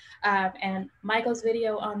event. And Michael's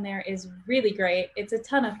video on there is really great. It's a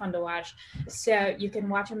ton of fun to watch. So you can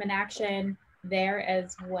watch him in action there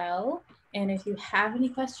as well. And if you have any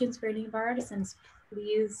questions for any of our artisans,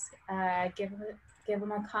 please give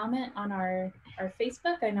them a comment on our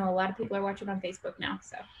Facebook. I know a lot of people are watching on Facebook now,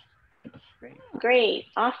 so. Great.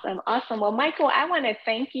 Awesome. Well, Michael, I want to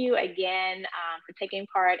thank you again for taking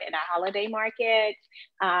part in our holiday market.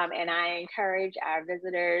 And I encourage our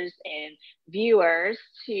visitors and viewers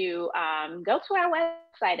to go to our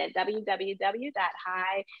website at www.high.org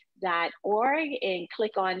and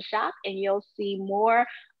click on shop, and you'll see more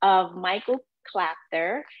of Michael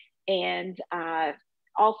Klapthor, and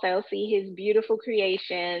also see his beautiful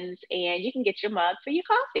creations, and you can get your mug for your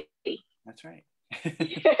coffee. That's right.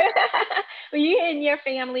 Well, you and your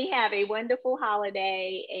family have a wonderful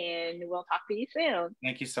holiday, and we'll talk to you soon.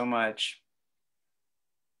 Thank you so much.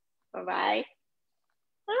 Bye-bye.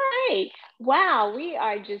 All right. Wow, we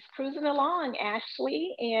are just cruising along,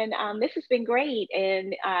 Ashley, and this has been great.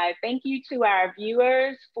 And thank you to our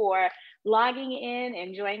viewers for logging in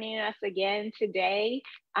and joining us again today.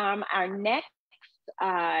 Our next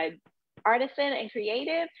artisan and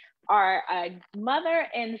creative are a mother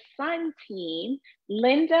and son team,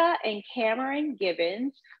 Linda and Cameron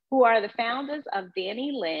Gibbons, who are the founders of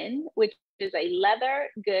Dani Lin, which is a leather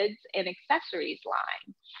goods and accessories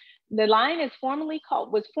line. The line was formerly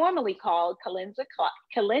called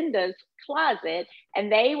Kalinda's Closet, and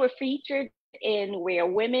they were featured in Where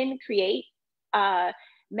Women Create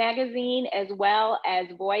magazine, as well as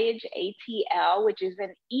Voyage ATL, which is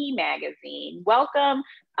an e-magazine. Welcome,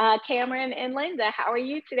 Cameron and Linda. How are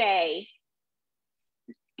you today?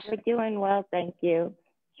 We're doing well, thank you.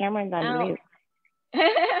 Cameron's on mute.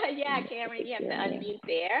 Yeah, Cameron, you have to unmute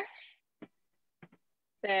there.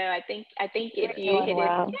 So I think if you hit it,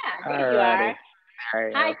 yeah, there you are.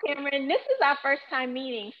 Hi, Cameron. This is our first time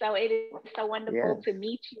meeting, so it is so wonderful to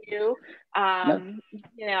meet you.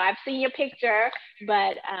 You know, I've seen your picture,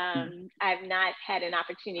 but I've not had an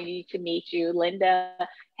opportunity to meet you. Linda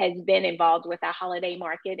has been involved with our holiday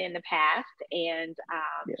market in the past, and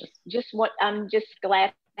I'm just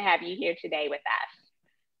glad to have you here today with us.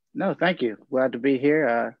 No, thank you. Glad to be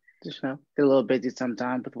here. Just, you know, get a little busy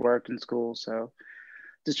sometimes with work and school, so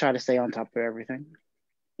just try to stay on top of everything.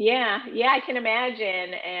 Yeah, I can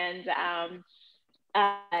imagine. And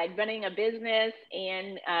running a business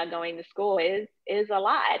and going to school is a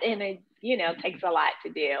lot, and it, you know, takes a lot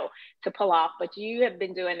to do to pull off. But you have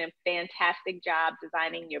been doing a fantastic job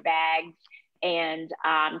designing your bags and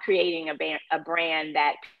creating a brand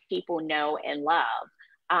that people know and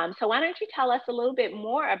love. So why don't you tell us a little bit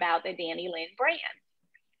more about the Dani Lin brand?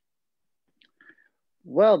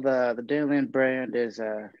 Well, the Dani Lin brand is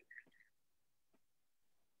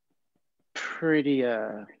pretty,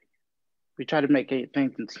 we try to make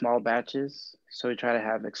things in small batches. So we try to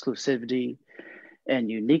have exclusivity and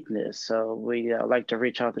uniqueness. So we like to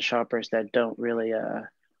reach out to shoppers that don't really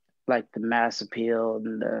like the mass appeal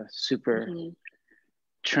and the super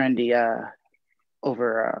trendy,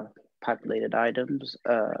 over populated items.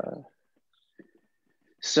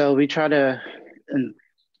 So we try to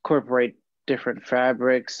incorporate different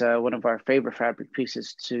fabrics. One of our favorite fabric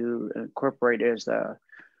pieces to incorporate is the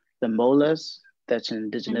molas, that's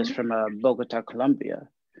indigenous from Bogota, Colombia.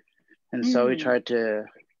 And so we tried to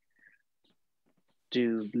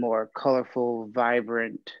do more colorful,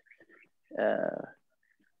 vibrant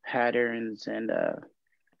patterns and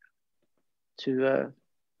to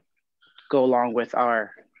go along with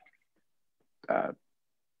our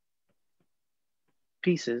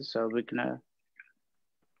pieces, so we can,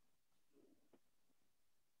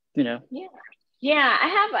 Yeah. Yeah, I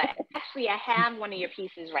have one of your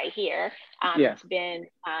pieces right here. Yeah. It's been,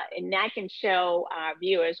 and I can show our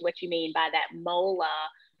viewers what you mean by that mola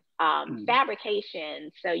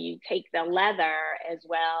fabrication. So you take the leather as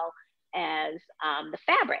well as the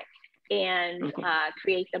fabric and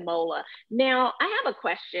create the mola. Now, I have a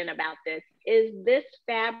question about this. Is this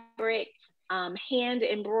fabric hand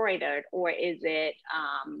embroidered, or is it,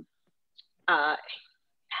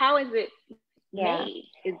 how is it made?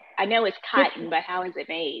 I know it's cotton, but how is it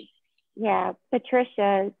made? Yeah,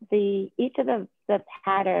 Patricia, each of the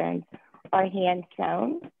patterns are hand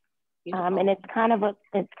sewn, and it's kind of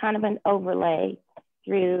an overlay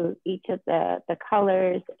through each of the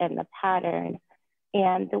colors and the patterns.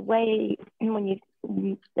 And the way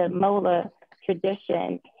the mola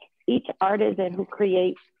tradition, each artisan who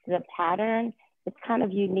creates the pattern, it's kind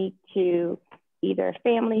of unique to either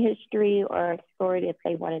family history or a story that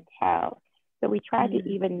they want to tell. So we try to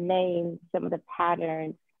even name some of the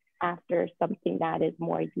patterns after something that is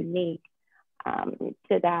more unique,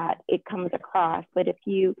 so that it comes across. But if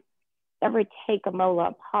you ever take a mola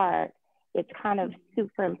apart, it's kind of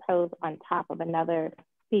superimposed on top of another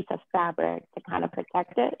piece of fabric to kind of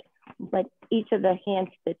protect it. But each of the hand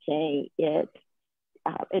stitching is,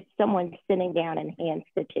 it's someone sitting down and hand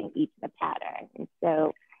stitching each of the patterns. And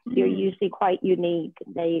so they're usually quite unique.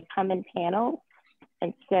 They come in panels.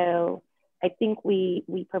 And so I think we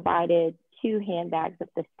provided 2 handbags of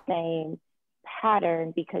the same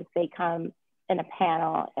pattern because they come in a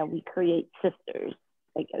panel, and we create sisters,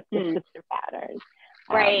 like sister patterns.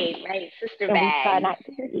 Right, sister bags.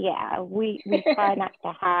 We try not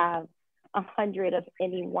to have 100 of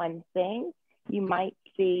any one thing. You might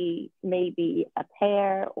see maybe a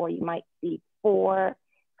pair, or you might see 4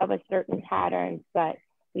 of a certain pattern, but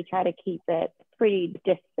we try to keep it pretty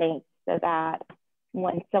distinct so that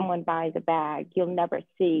when someone buys a bag, you'll never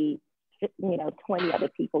see 20 other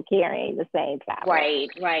people carrying the same fabric. Right.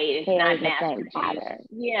 It's not the same pattern.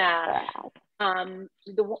 Yeah.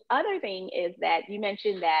 The other thing is that you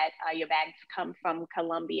mentioned that your bags come from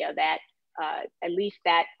Colombia, that at least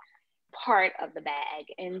that part of the bag.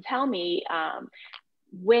 And tell me,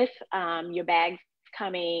 with your bags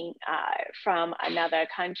coming from another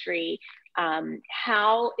country,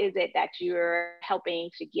 how is it that you're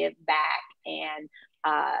helping to give back and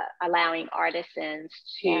allowing artisans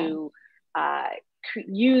to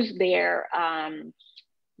use their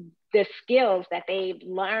the skills that they've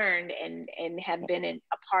learned and have been a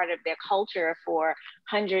part of their culture for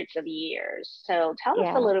hundreds of years? So tell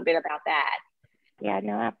us a little bit about that. Yeah,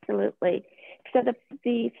 no, absolutely. So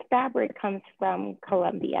the fabric comes from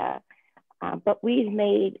Colombia, but we've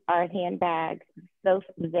made our handbags both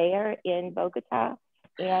there in Bogota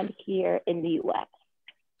and here in the US.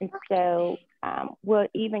 And so we're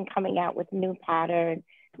even coming out with new pattern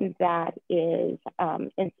that is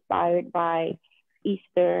inspired by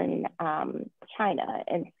Eastern China.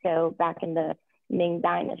 And so back in the Ming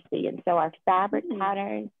Dynasty. And so our fabric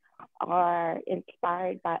patterns are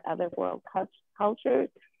inspired by other world cultures,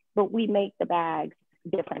 but we make the bags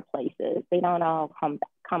different places. They don't all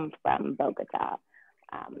come from Bogota.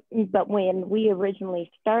 But when we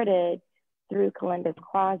originally started through Kalinda's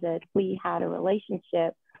Closet, we had a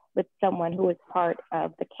relationship with someone who was part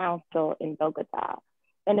of the council in Bogota.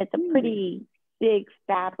 And it's a pretty big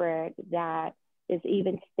fabric that is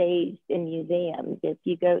even staged in museums. If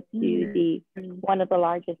you go to one of the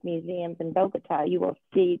largest museums in Bogota, you will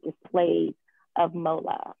see displays of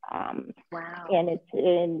mola. Wow. And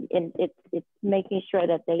it's making sure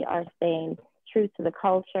that they are staying true to the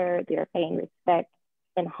culture. They're paying respect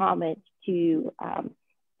and homage to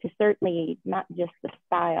certainly not just the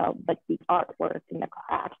style, but the artwork and the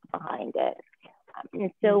craft behind it.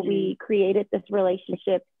 And so we created this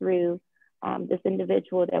relationship through this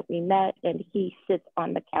individual that we met, and he sits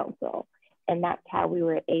on the council. And that's how we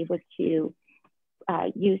were able to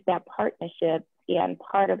use that partnership. And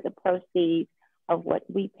part of the proceeds of what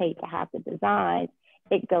we pay to have the designs,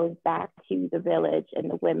 it goes back to the village and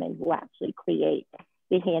the women who actually create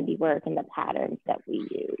the handiwork and the patterns that we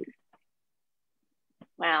use.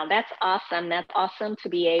 Wow, that's awesome. That's awesome to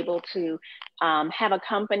be able to have a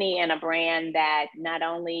company and a brand that not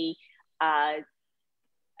only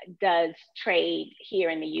does trade here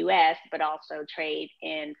in the US, but also trade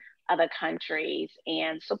in other countries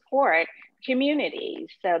and support communities.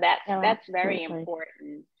 So that's very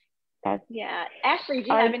important. Yeah. Ashley,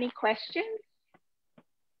 do you have any questions?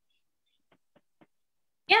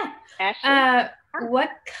 Yeah. Ashley? What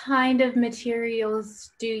kind of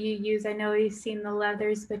materials do you use? I know you've seen the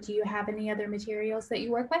leathers, but do you have any other materials that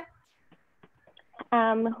you work with?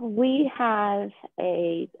 We have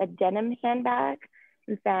a denim handbag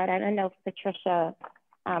that I don't know if Patricia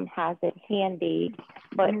has it handy,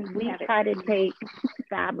 but we try to take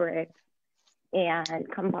fabric and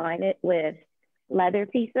combine it with leather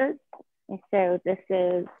pieces. And so this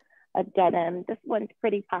is a denim. This one's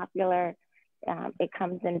pretty popular. It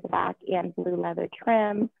comes in black and blue leather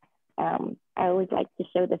trim. I always like to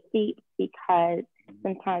show the feet because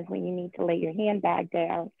sometimes when you need to lay your handbag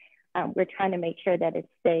down, we're trying to make sure that it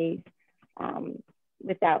stays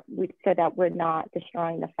so that we're not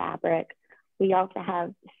destroying the fabric. We also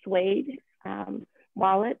have suede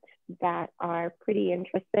wallets that are pretty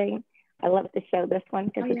interesting. I love to show this one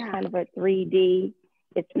because it's kind of a 3D.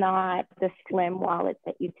 It's not the slim wallet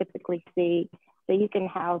that you typically see. So you can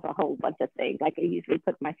house a whole bunch of things. Like I usually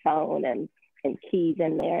put my phone and keys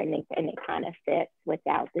in there, and it kind of fits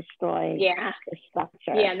without destroying the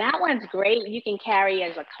structure. Yeah, that one's great. You can carry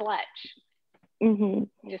as a clutch.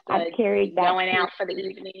 Just I've carried that going out for the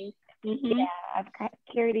evening. Yeah, I've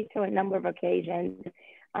carried it to a number of occasions.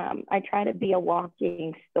 I try to be a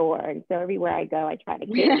walking store, and so everywhere I go, I try to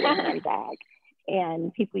carry a handbag.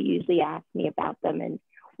 And people usually ask me about them, and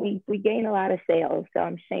we gain a lot of sales, so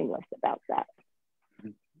I'm shameless about that.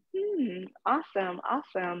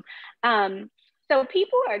 Awesome. So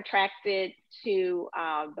people are attracted to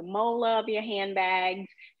the mola of your handbags,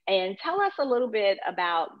 and tell us a little bit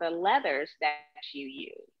about the leathers that you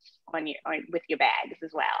use with your bags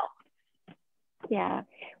as well. Yeah,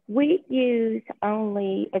 we use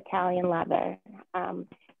only Italian leather, and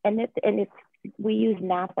we use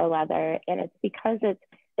Napa leather, and it's because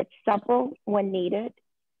it's supple when needed,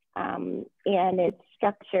 and its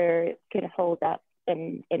structure can hold up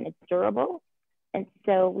and it's durable. And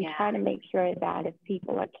so we try to make sure that if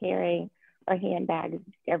people are carrying our handbags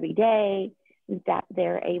every day, that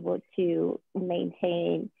they're able to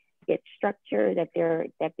maintain its structure, that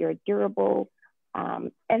they're durable,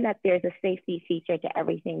 and that there's a safety feature to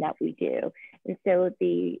everything that we do. And so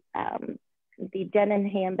the denim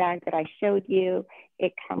handbag that I showed you,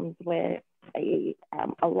 it comes with a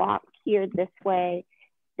lock here this way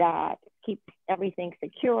that keeps everything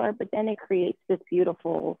secure, but then it creates this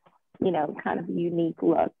beautiful, kind of unique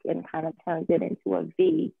look and kind of turns it into a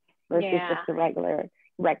V versus just a regular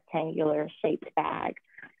rectangular shaped bag.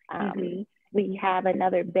 We have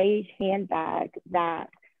another beige handbag that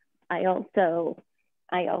I also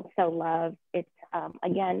love. It's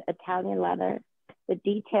again, Italian leather. The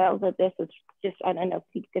details of this is just, I don't know if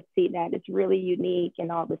you could see that, it's really unique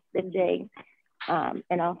and all the stitching.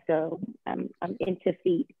 And also I'm into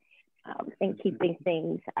feet and keeping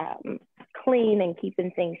things clean and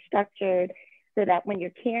keeping things structured so that when you're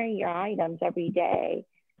carrying your items every day,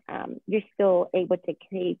 you're still able to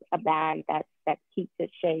keep a bag that keeps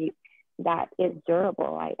its shape, that is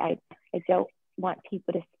durable. I don't want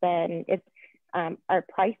people to spend, our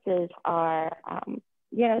prices are,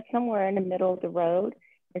 somewhere in the middle of the road.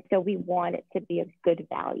 And so we want it to be a good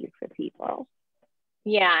value for people.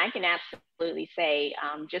 Yeah, I can absolutely say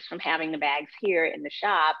just from having the bags here in the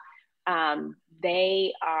shop,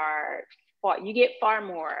 you get far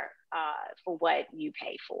more for what you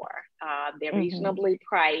pay for. They're reasonably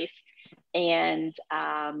priced, and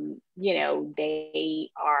they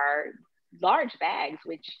are large bags,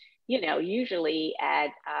 which usually at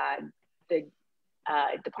the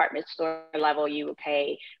department store level you would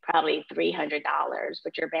pay probably $300,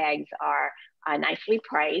 but your bags are nicely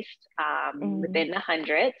priced within the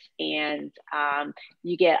hundreds, and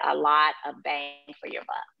you get a lot of bang for your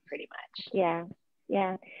buck, pretty much.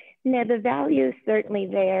 Yeah. The value is certainly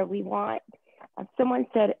there. We want, someone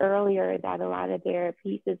said earlier that a lot of their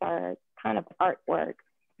pieces are kind of artwork.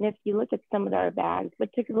 And if you look at some of our bags,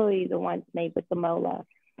 particularly the ones made with the mola,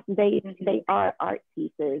 they are art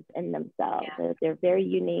pieces in themselves. Yeah. They're very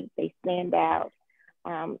unique. They stand out.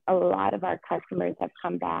 A lot of our customers have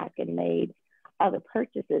come back and made other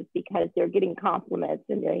purchases because they're getting compliments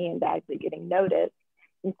and their handbags are getting noticed.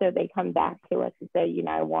 And so they come back to us and say,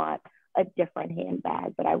 I want a different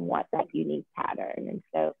handbag, but I want that unique pattern. And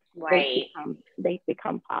so they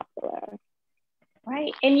become popular.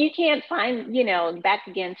 Right. And you can't find, back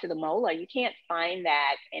again to the mola, you can't find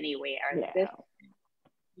that anywhere. Yeah.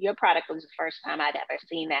 Your product was the first time I'd ever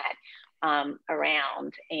seen that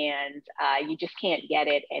around, and you just can't get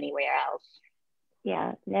it anywhere else.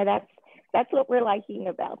 Yeah, no, that's what we're liking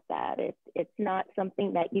about that. It's not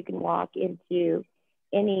something that you can walk into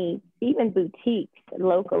any, even boutiques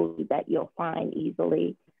locally, that you'll find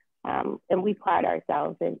easily. And we pride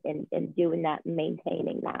ourselves in doing that and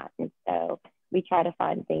maintaining that. And so we try to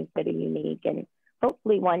find things that are unique. And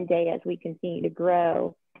hopefully one day, as we continue to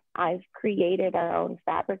grow, I've created our own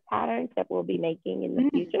fabric patterns that we'll be making in the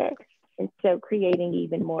future. And so creating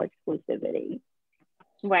even more exclusivity.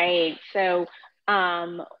 Right. So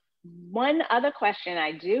one other question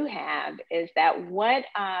I do have is that what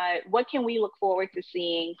can we look forward to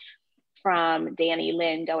seeing from Dani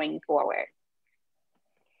Lin going forward?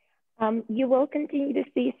 You will continue to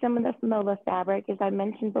see some of the Mola fabric. As I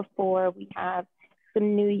mentioned before, we have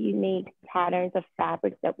some new unique patterns of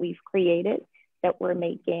fabrics that we've created that we're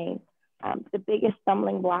making. The biggest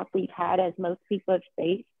stumbling block we've had, as most people have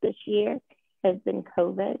faced this year, has been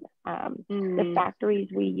COVID. The factories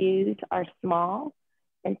we use are small,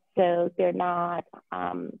 and so they're not,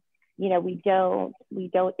 we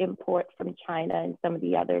don't import from China and some of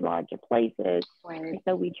the other larger places. Right. And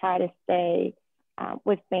so we try to stay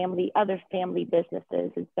with other family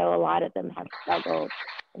businesses. And so a lot of them have struggled.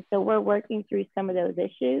 And so we're working through some of those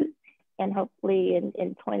issues. And hopefully in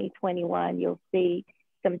 2021, you'll see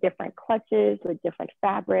some different clutches with different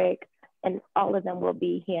fabric, and all of them will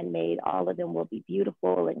be handmade. All of them will be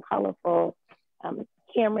beautiful and colorful.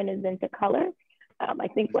 Cameron is into color. I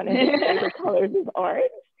think one of his favorite colors is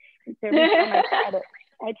orange. And so every time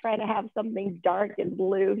I try to have something dark and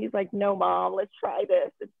blue, he's like, "No, Mom, let's try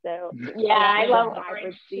this." And so yeah, I love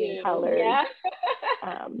orange too. Colors. Yeah.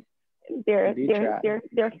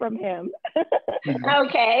 They're from him.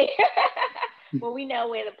 Okay. Well, we know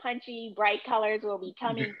where the punchy, bright colors will be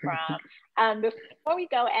coming from. Before we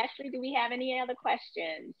go, Ashley, do we have any other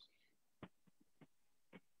questions?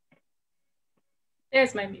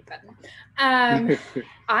 There's my mute button.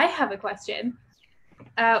 I have a question.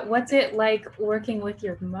 What's it like working with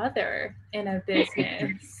your mother in a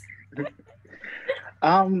business?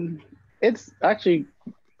 It's actually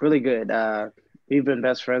really good. We've been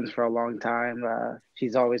best friends for a long time.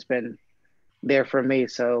 She's always been there for me,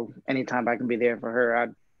 so anytime I can be there for her,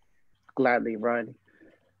 I'd gladly run.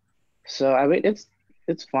 So I mean, it's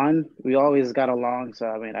fun. We always got along, so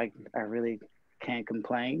I mean, I really can't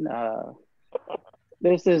complain.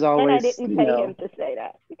 This is always, and I didn't pay him to say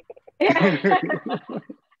that.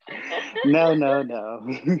 No.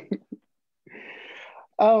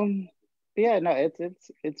 Yeah, no,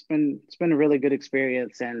 it's been a really good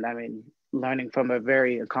experience, and I mean, learning from a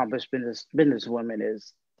very accomplished businesswoman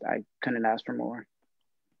is, I couldn't ask for more.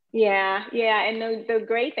 Yeah, and the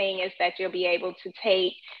great thing is that you'll be able to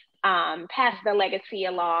take pass the legacy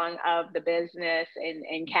along of the business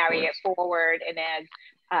and carry it forward. And as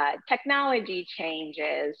technology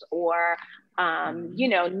changes or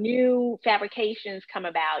new fabrications come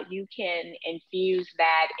about, you can infuse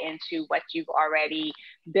that into what you've already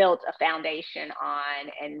built a foundation on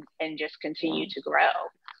and just continue to grow.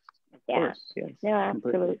 Yeah, yes, no,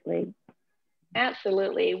 absolutely.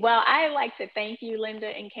 Absolutely. Well, I'd like to thank you, Linda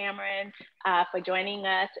and Cameron, for joining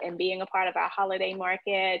us and being a part of our holiday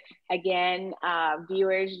market. Again,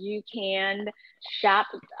 viewers, you can shop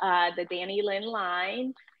the Dani Lin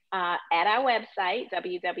line at our website,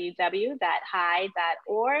 www.hi.org,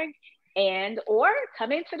 or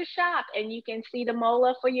come into the shop and you can see the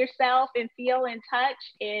mola for yourself and feel and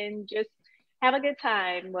touch and just have a good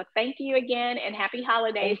time. Well, thank you again, and happy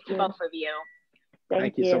holidays to both of you.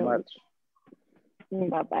 Thank you so much.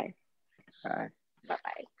 Bye-bye. Bye.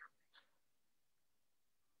 Bye-bye.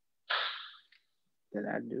 Did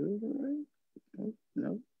I do it right?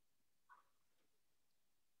 No.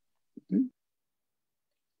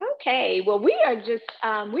 Okay, well, we are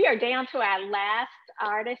down to our last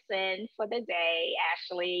artisan for the day,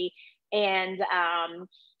 Ashley. And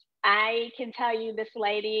I can tell you this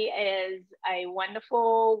lady is a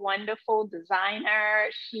wonderful, wonderful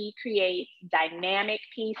designer. She creates dynamic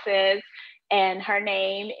pieces, and her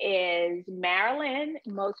name is Marilyn.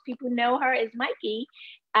 Most people know her as Mikey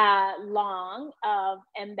Long of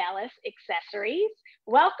MBellish Accessories.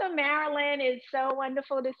 Welcome, Marilyn. It's so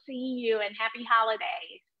wonderful to see you, and happy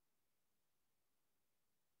holidays.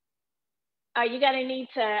 You're gonna need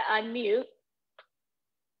to unmute.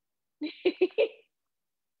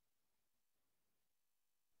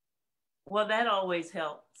 Well, that always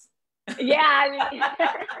helps. Yeah.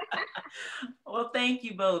 Well, thank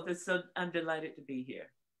you both. I'm delighted to be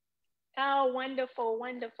here. Oh, wonderful,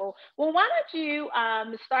 wonderful. Well, why don't you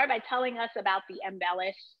start by telling us about the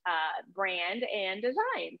MBellish brand and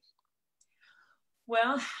designs?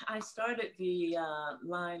 Well, I started the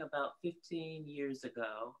line about 15 years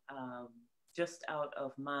ago. just out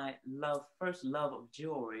of my first love of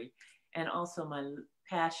jewelry, and also my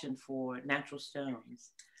passion for natural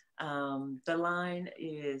stones. The line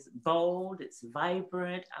is bold, it's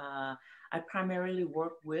vibrant. I primarily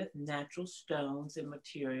work with natural stones and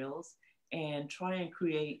materials and try and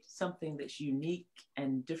create something that's unique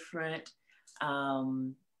and different.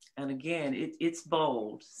 And again, it's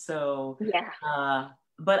bold. So, yeah.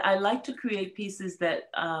 But I like to create pieces that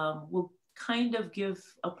will kind of give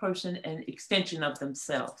a person an extension of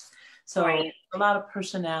themselves. So Right. a lot of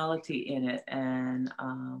personality in it. And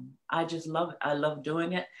I just love it. I love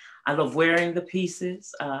doing it. I love wearing the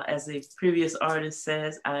pieces. As a previous artist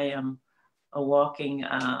says, I am a walking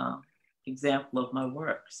example of my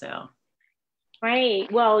work. So.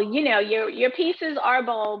 Right. Well, you know, your pieces are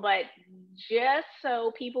bold, but just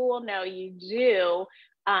so people will know, you do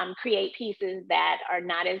create pieces that are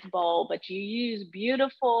not as bold, but you use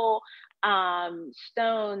beautiful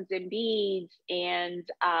stones and beads and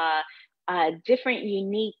different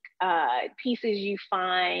unique pieces you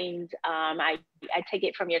find. I take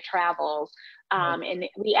it from your travels. And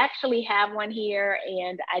we actually have one here,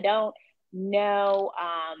 and I don't know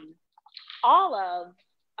all of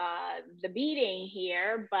the beading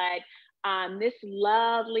here, but this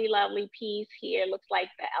lovely, lovely piece here looks like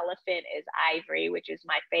the elephant is ivory, which is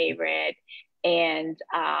my favorite. And,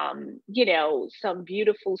 you know, some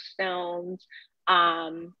beautiful stones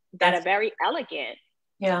that are very elegant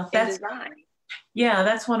in design. Yeah,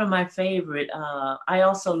 that's one of my favorite. I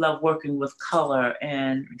also love working with color,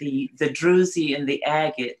 and the druzy and the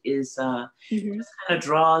agate is just kind of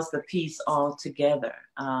draws the piece all together.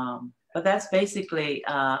 But that's basically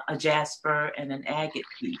a jasper and an agate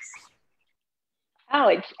piece. Oh,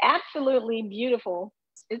 it's absolutely beautiful.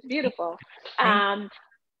 It's beautiful. Well,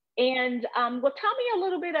 tell me a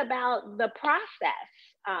little bit about the process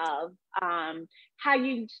of how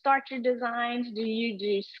you start your designs. Do you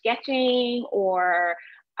do sketching, or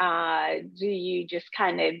do you just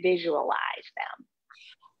kind of visualize them?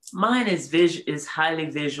 Mine is highly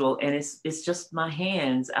visual, and it's just my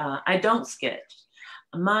hands. I don't sketch.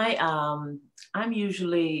 I'm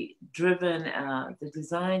usually driven. The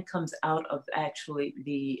design comes out of actually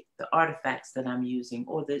the artifacts that I'm using,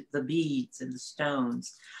 or the beads and the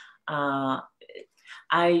stones.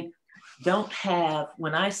 I don't have,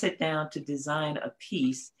 when I sit down to design a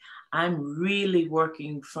piece, I'm really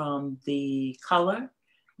working from the color,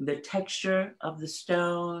 the texture of the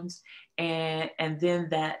stones, and then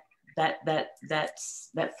that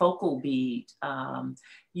focal bead.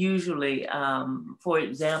 Usually, for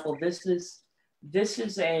example, this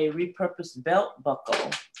is a repurposed belt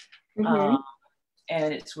buckle,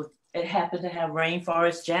 and it happened to have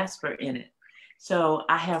rainforest jasper in it. So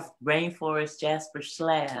I have rainforest jasper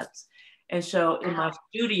slabs. And so in my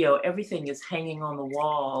studio, everything is hanging on the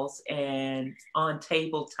walls and on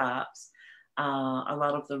tabletops. A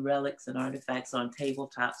lot of the relics and artifacts on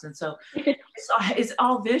tabletops. And so it's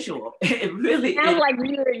all visual. It really sounds like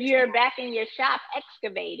you're back in your shop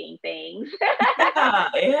excavating things.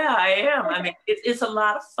 yeah, I am. I mean, it's a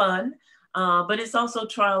lot of fun. But it's also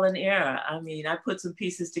trial and error. I mean, I put some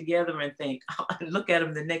pieces together and think, I look at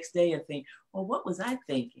them the next day and think, well, what was I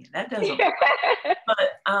thinking? That doesn't work.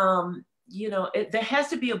 But, you know, there has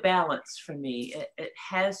to be a balance for me. It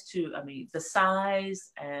has to, I mean, the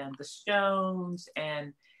size and the stones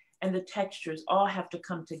and the textures all have to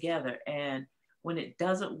come together. And when it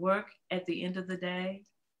doesn't work at the end of the day,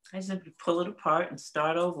 I simply pull it apart and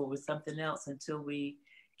start over with something else until we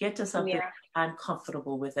get to something I'm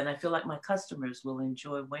comfortable with, and I feel like my customers will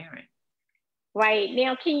enjoy wearing. Right.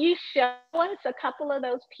 Now, can you show us a couple of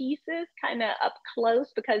those pieces kind of up close,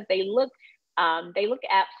 because they look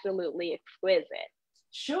absolutely exquisite.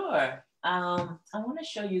 Sure. I want to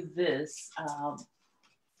show you this.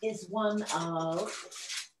 Is one of,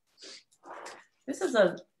 this is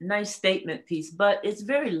a nice statement piece, but it's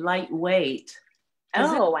very lightweight.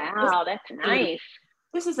 Oh, wow, that's nice.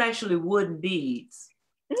 This is actually wooden beads.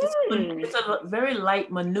 It's a very light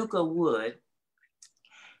manuka wood.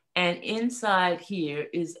 And inside here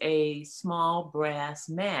is a small brass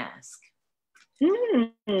mask.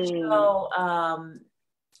 So,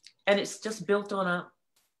 and it's just built on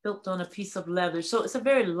a piece of leather. So it's a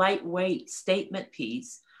very lightweight statement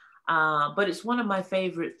piece. But it's one of my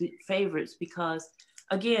favorites because,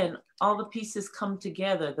 again, all the pieces come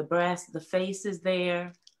together. The brass, the face is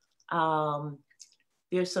there.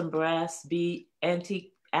 There's some brass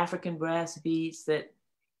antique African brass beads that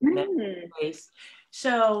place.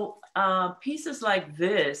 So pieces like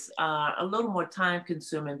this are a little more time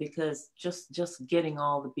consuming because just getting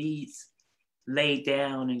all the beads laid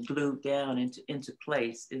down and glued down into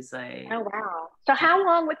place is a So how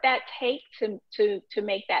long would that take to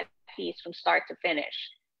make that piece from start to finish?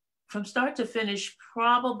 From start to finish,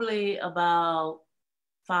 probably about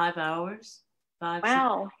 5 hours, Wow. 6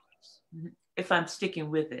 hours, if I'm sticking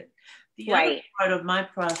with it. The Right. other part of my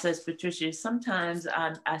process, Patricia, is sometimes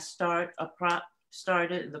I start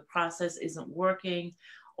started, the process isn't working,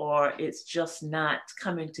 or it's just not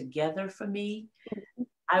coming together for me.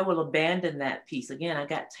 I will abandon that piece. Again, I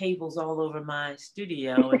got tables all over my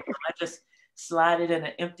studio, and I just slide it in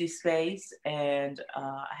an empty space. And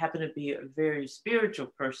I happen to be a very spiritual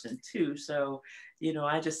person too. So, you know,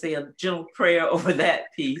 I just say a gentle prayer over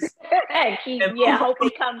that piece. Yeah, hope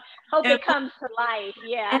it comes to life.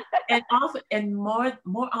 Yeah. And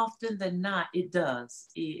more often than not, it does.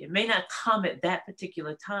 It may not come at that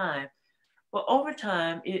particular time, but over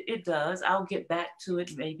time, it does. I'll get back to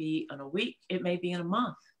it maybe in a week. It may be in a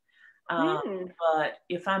month. But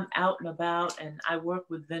if I'm out and about, and I work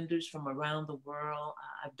with vendors from around the world,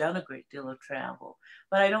 I've done a great deal of travel,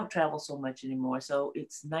 but I don't travel so much anymore. So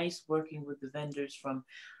it's nice working with the vendors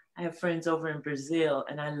I have friends over in Brazil,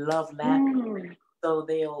 and I love lapis. So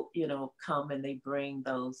they'll, you know, come and they bring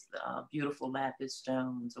those beautiful lapis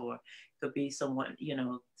stones, or it could be someone, you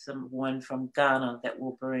know, someone from Ghana that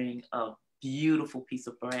will bring a beautiful piece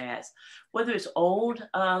of brass, whether it's old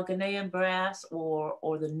Ghanaian brass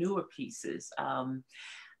or the newer pieces.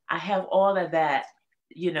 I have all of that,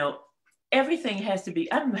 you know, everything has to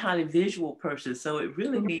be, I'm a highly visual person, so it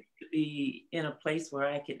really needs to be in a place where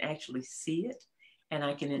I can actually see it, and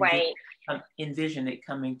I can envision it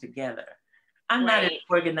coming together. I'm not as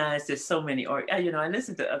organized as so many, or, you know, I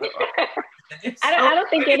listen to other artists. I don't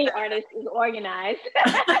think any artist is organized.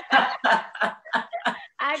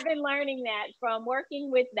 I've been learning that from working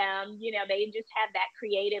with them. You know, they just have that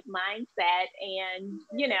creative mindset, and,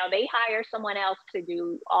 you know, they hire someone else to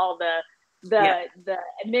do all the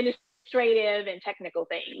administrative and technical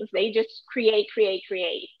things. They just create.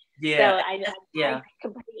 Yeah. So I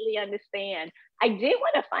completely understand. I did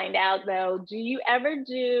want to find out though, do you ever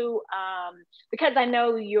do, because I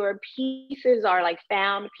know your pieces are like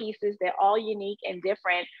found pieces, they're all unique and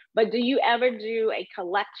different, but do you ever do a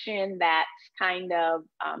collection that's kind of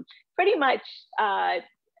pretty much that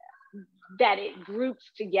it groups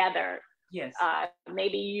together? Yes.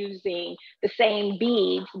 Maybe using the same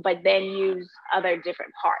beads, but then use other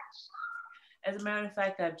different parts. As a matter of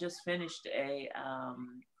fact, I've just finished an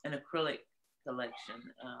acrylic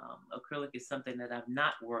collection. Acrylic is something that I've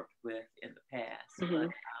not worked with in the past,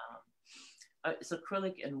 but it's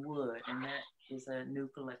acrylic and wood, and that is a new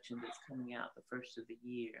collection that's coming out the first of the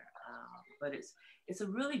year. But it's a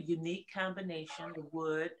really unique combination. The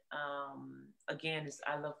wood, again,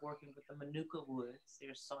 I love working with the Manuka woods.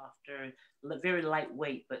 They're softer, very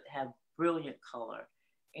lightweight, but have brilliant color,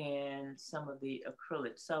 and some of the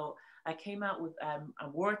acrylic. So I came out with, I'm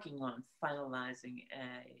working on finalizing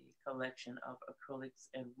a collection of acrylics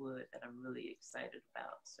and wood that I'm really excited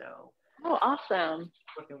about. So. Oh, awesome.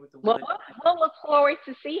 Working with the wood. We'll look forward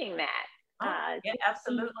to seeing that. Yeah,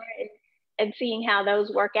 absolutely. And seeing how those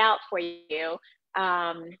work out for you.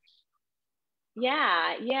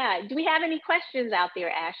 Yeah. Do we have any questions out there,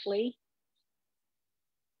 Ashley?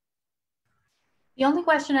 The only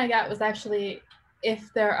question I got was actually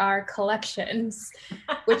if there are collections,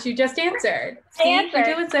 which you just answered. See, you're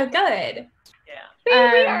doing so good. Yeah. See,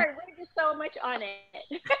 we're just so much on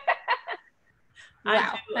it.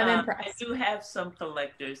 Wow, I'm impressed. I do have some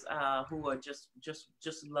collectors who are just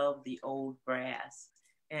love the old brass,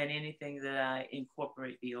 and anything that I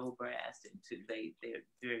incorporate the old brass into, they're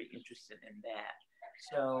very interested in that.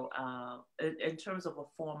 So in terms of a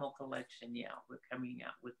formal collection, yeah, we're coming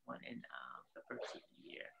out with one in the first of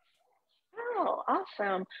the year. Oh,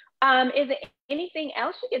 awesome. Is there anything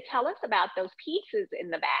else you could tell us about those pieces in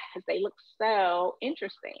the back? Because they look so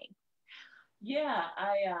interesting. Yeah,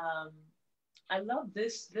 I love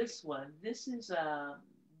this one. This is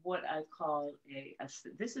what I call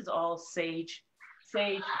this is all sage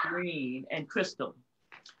green and crystal.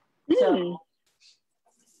 So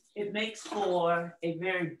it makes for a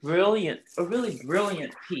really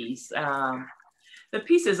brilliant piece. The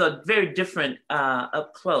pieces are very different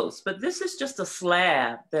up close, but this is just a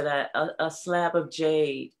slab a slab of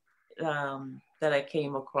jade that I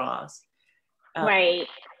came across. Right.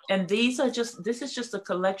 And this is just a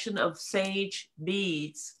collection of sage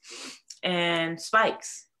beads and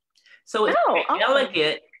spikes. So it's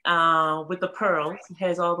elegant with the pearls. It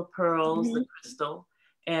has all the pearls, the crystal,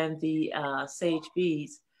 and the sage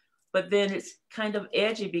beads. But then it's kind of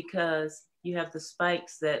edgy because you have the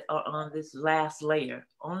spikes that are on this last layer,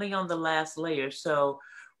 only on the last layer. So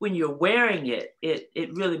when you're wearing it,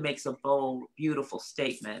 it really makes a bold, beautiful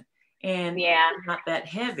statement. and Yeah. not that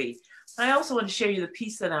heavy. But I also want to show you the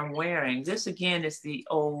piece that I'm wearing. This again is the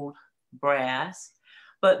old brass,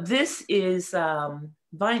 but this is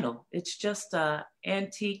vinyl. It's just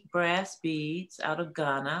antique brass beads out of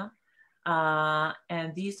Ghana.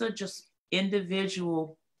 And these are just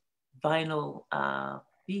individual vinyl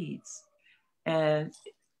beads and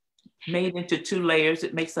made into 2 layers.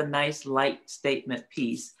 It makes a nice light statement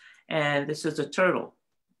piece. And this is a turtle,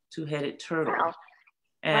 2-headed turtle. Wow.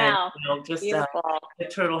 And Wow. you know, just the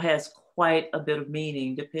turtle has quite a bit of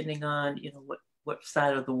meaning depending on, you know, what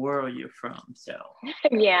side of the world you're from. So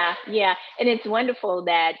Yeah, yeah. And it's wonderful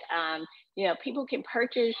that you know, people can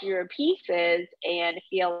purchase your pieces and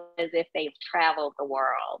feel as if they've traveled the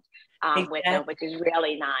world with them, which is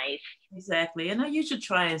really nice. Exactly. And I usually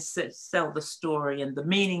try and sell the story and the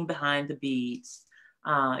meaning behind the beads.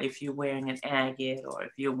 If you're wearing an agate or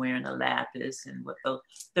if you're wearing a lapis, and what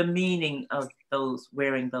the meaning of those,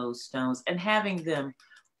 wearing those stones and having them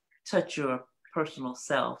touch your personal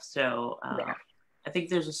self. So I think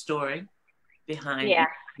there's a story behind each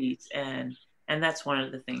piece, and that's one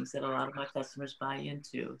of the things that a lot of my customers buy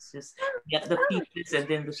into. It's just the pieces and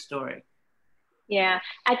then the story. Yeah,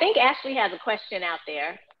 I think Ashley has a question out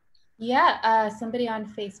there. Yeah, somebody on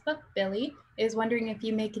Facebook, Billy, is wondering if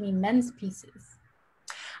you make any men's pieces.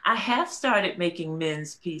 I have started making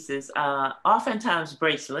men's pieces, oftentimes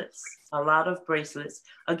bracelets, a lot of bracelets,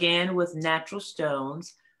 again with natural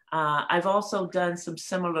stones. I've also done some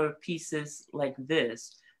similar pieces like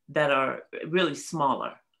this that are really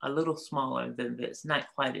smaller, a little smaller than this, not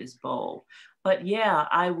quite as bold. But yeah,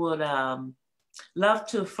 I would love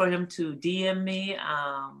for him to DM me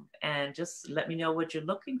and just let me know what you're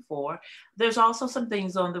looking for. There's also some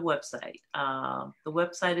things on the website. The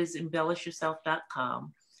website is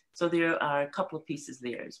MBellishYourself.com. So there are a couple of pieces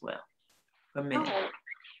there as well for men. Oh,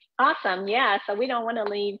 awesome. Yeah. So we don't want to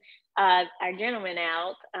leave our gentlemen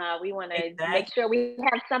out. We want to make sure we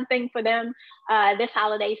have something for them this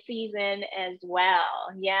holiday season as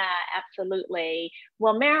well. Yeah, absolutely.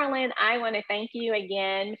 Well, Marilyn, I want to thank you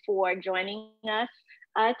again for joining us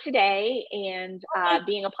today and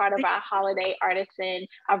being a part of our holiday artisan,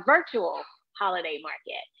 our virtual holiday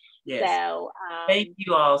market. Yes. So thank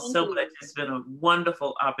you all so much. It's been a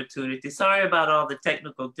wonderful opportunity. Sorry about all the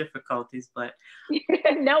technical difficulties, but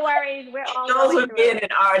no worries. We're all those are being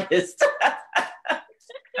an artist.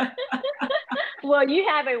 Well, you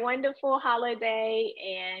have a wonderful holiday,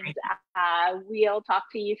 and we'll talk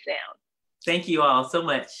to you soon. Thank you all so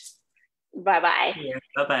much. Bye-bye. Yeah,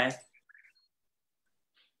 bye-bye.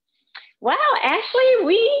 Wow, Ashley,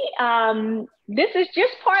 this is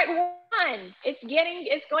just part 1. It's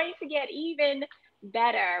going to get even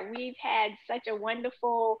better. We've had such a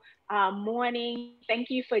wonderful morning. Thank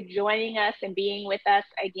you for joining us and being with us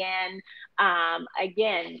again.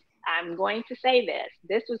 Again, I'm going to say this.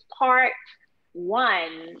 This was part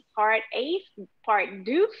 1. Part 8, part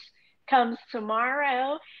deuce comes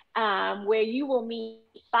tomorrow, where you will meet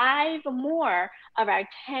 5 more of our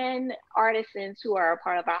 10 artisans who are a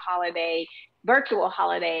part of our virtual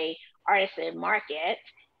holiday artisan market.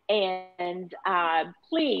 And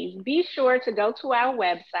please be sure to go to our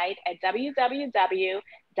website at www.hi.org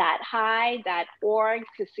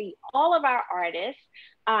to see all of our artists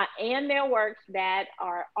and their works that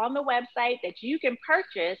are on the website that you can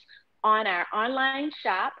purchase on our online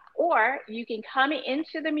shop, or you can come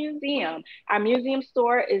into the museum. Our museum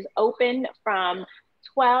store is open from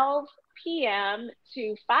 12 p.m.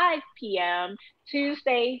 to 5 p.m.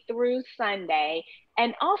 Tuesday through Sunday.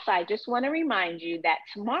 And also, I just want to remind you that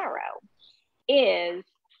tomorrow is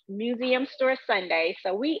Museum Store Sunday.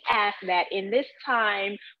 So we ask that in this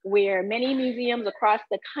time where many museums across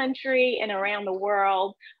the country and around the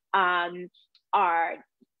world have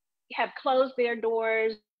closed their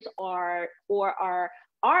doors or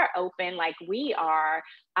are open like we are,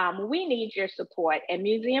 we need your support. And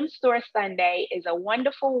Museum Store Sunday is a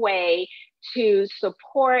wonderful way to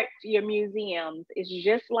support your museums. It's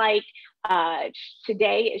just like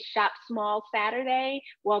today is Shop Small Saturday.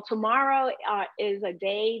 Well, tomorrow is a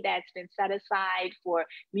day that's been set aside for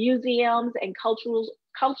museums and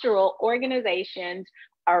cultural organizations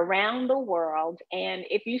around the world. And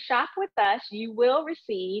if you shop with us, you will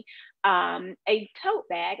receive a tote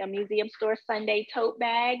bag, a Museum Store Sunday tote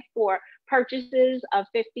bag for purchases of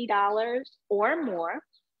 $50 or more.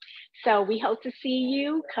 So we hope to see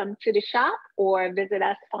you. Come to the shop or visit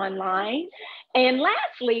us online. And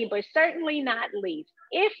lastly, but certainly not least,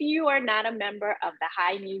 if you are not a member of the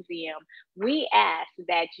High Museum, we ask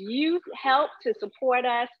that you help to support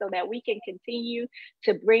us so that we can continue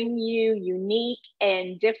to bring you unique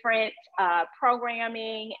and different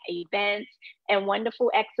programming, events, and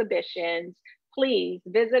wonderful exhibitions. Please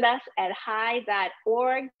visit us at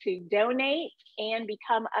high.org to donate and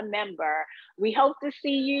become a member. We hope to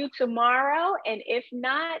see you tomorrow. And if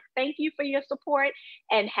not, thank you for your support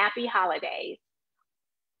and happy holidays.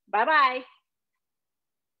 Bye-bye.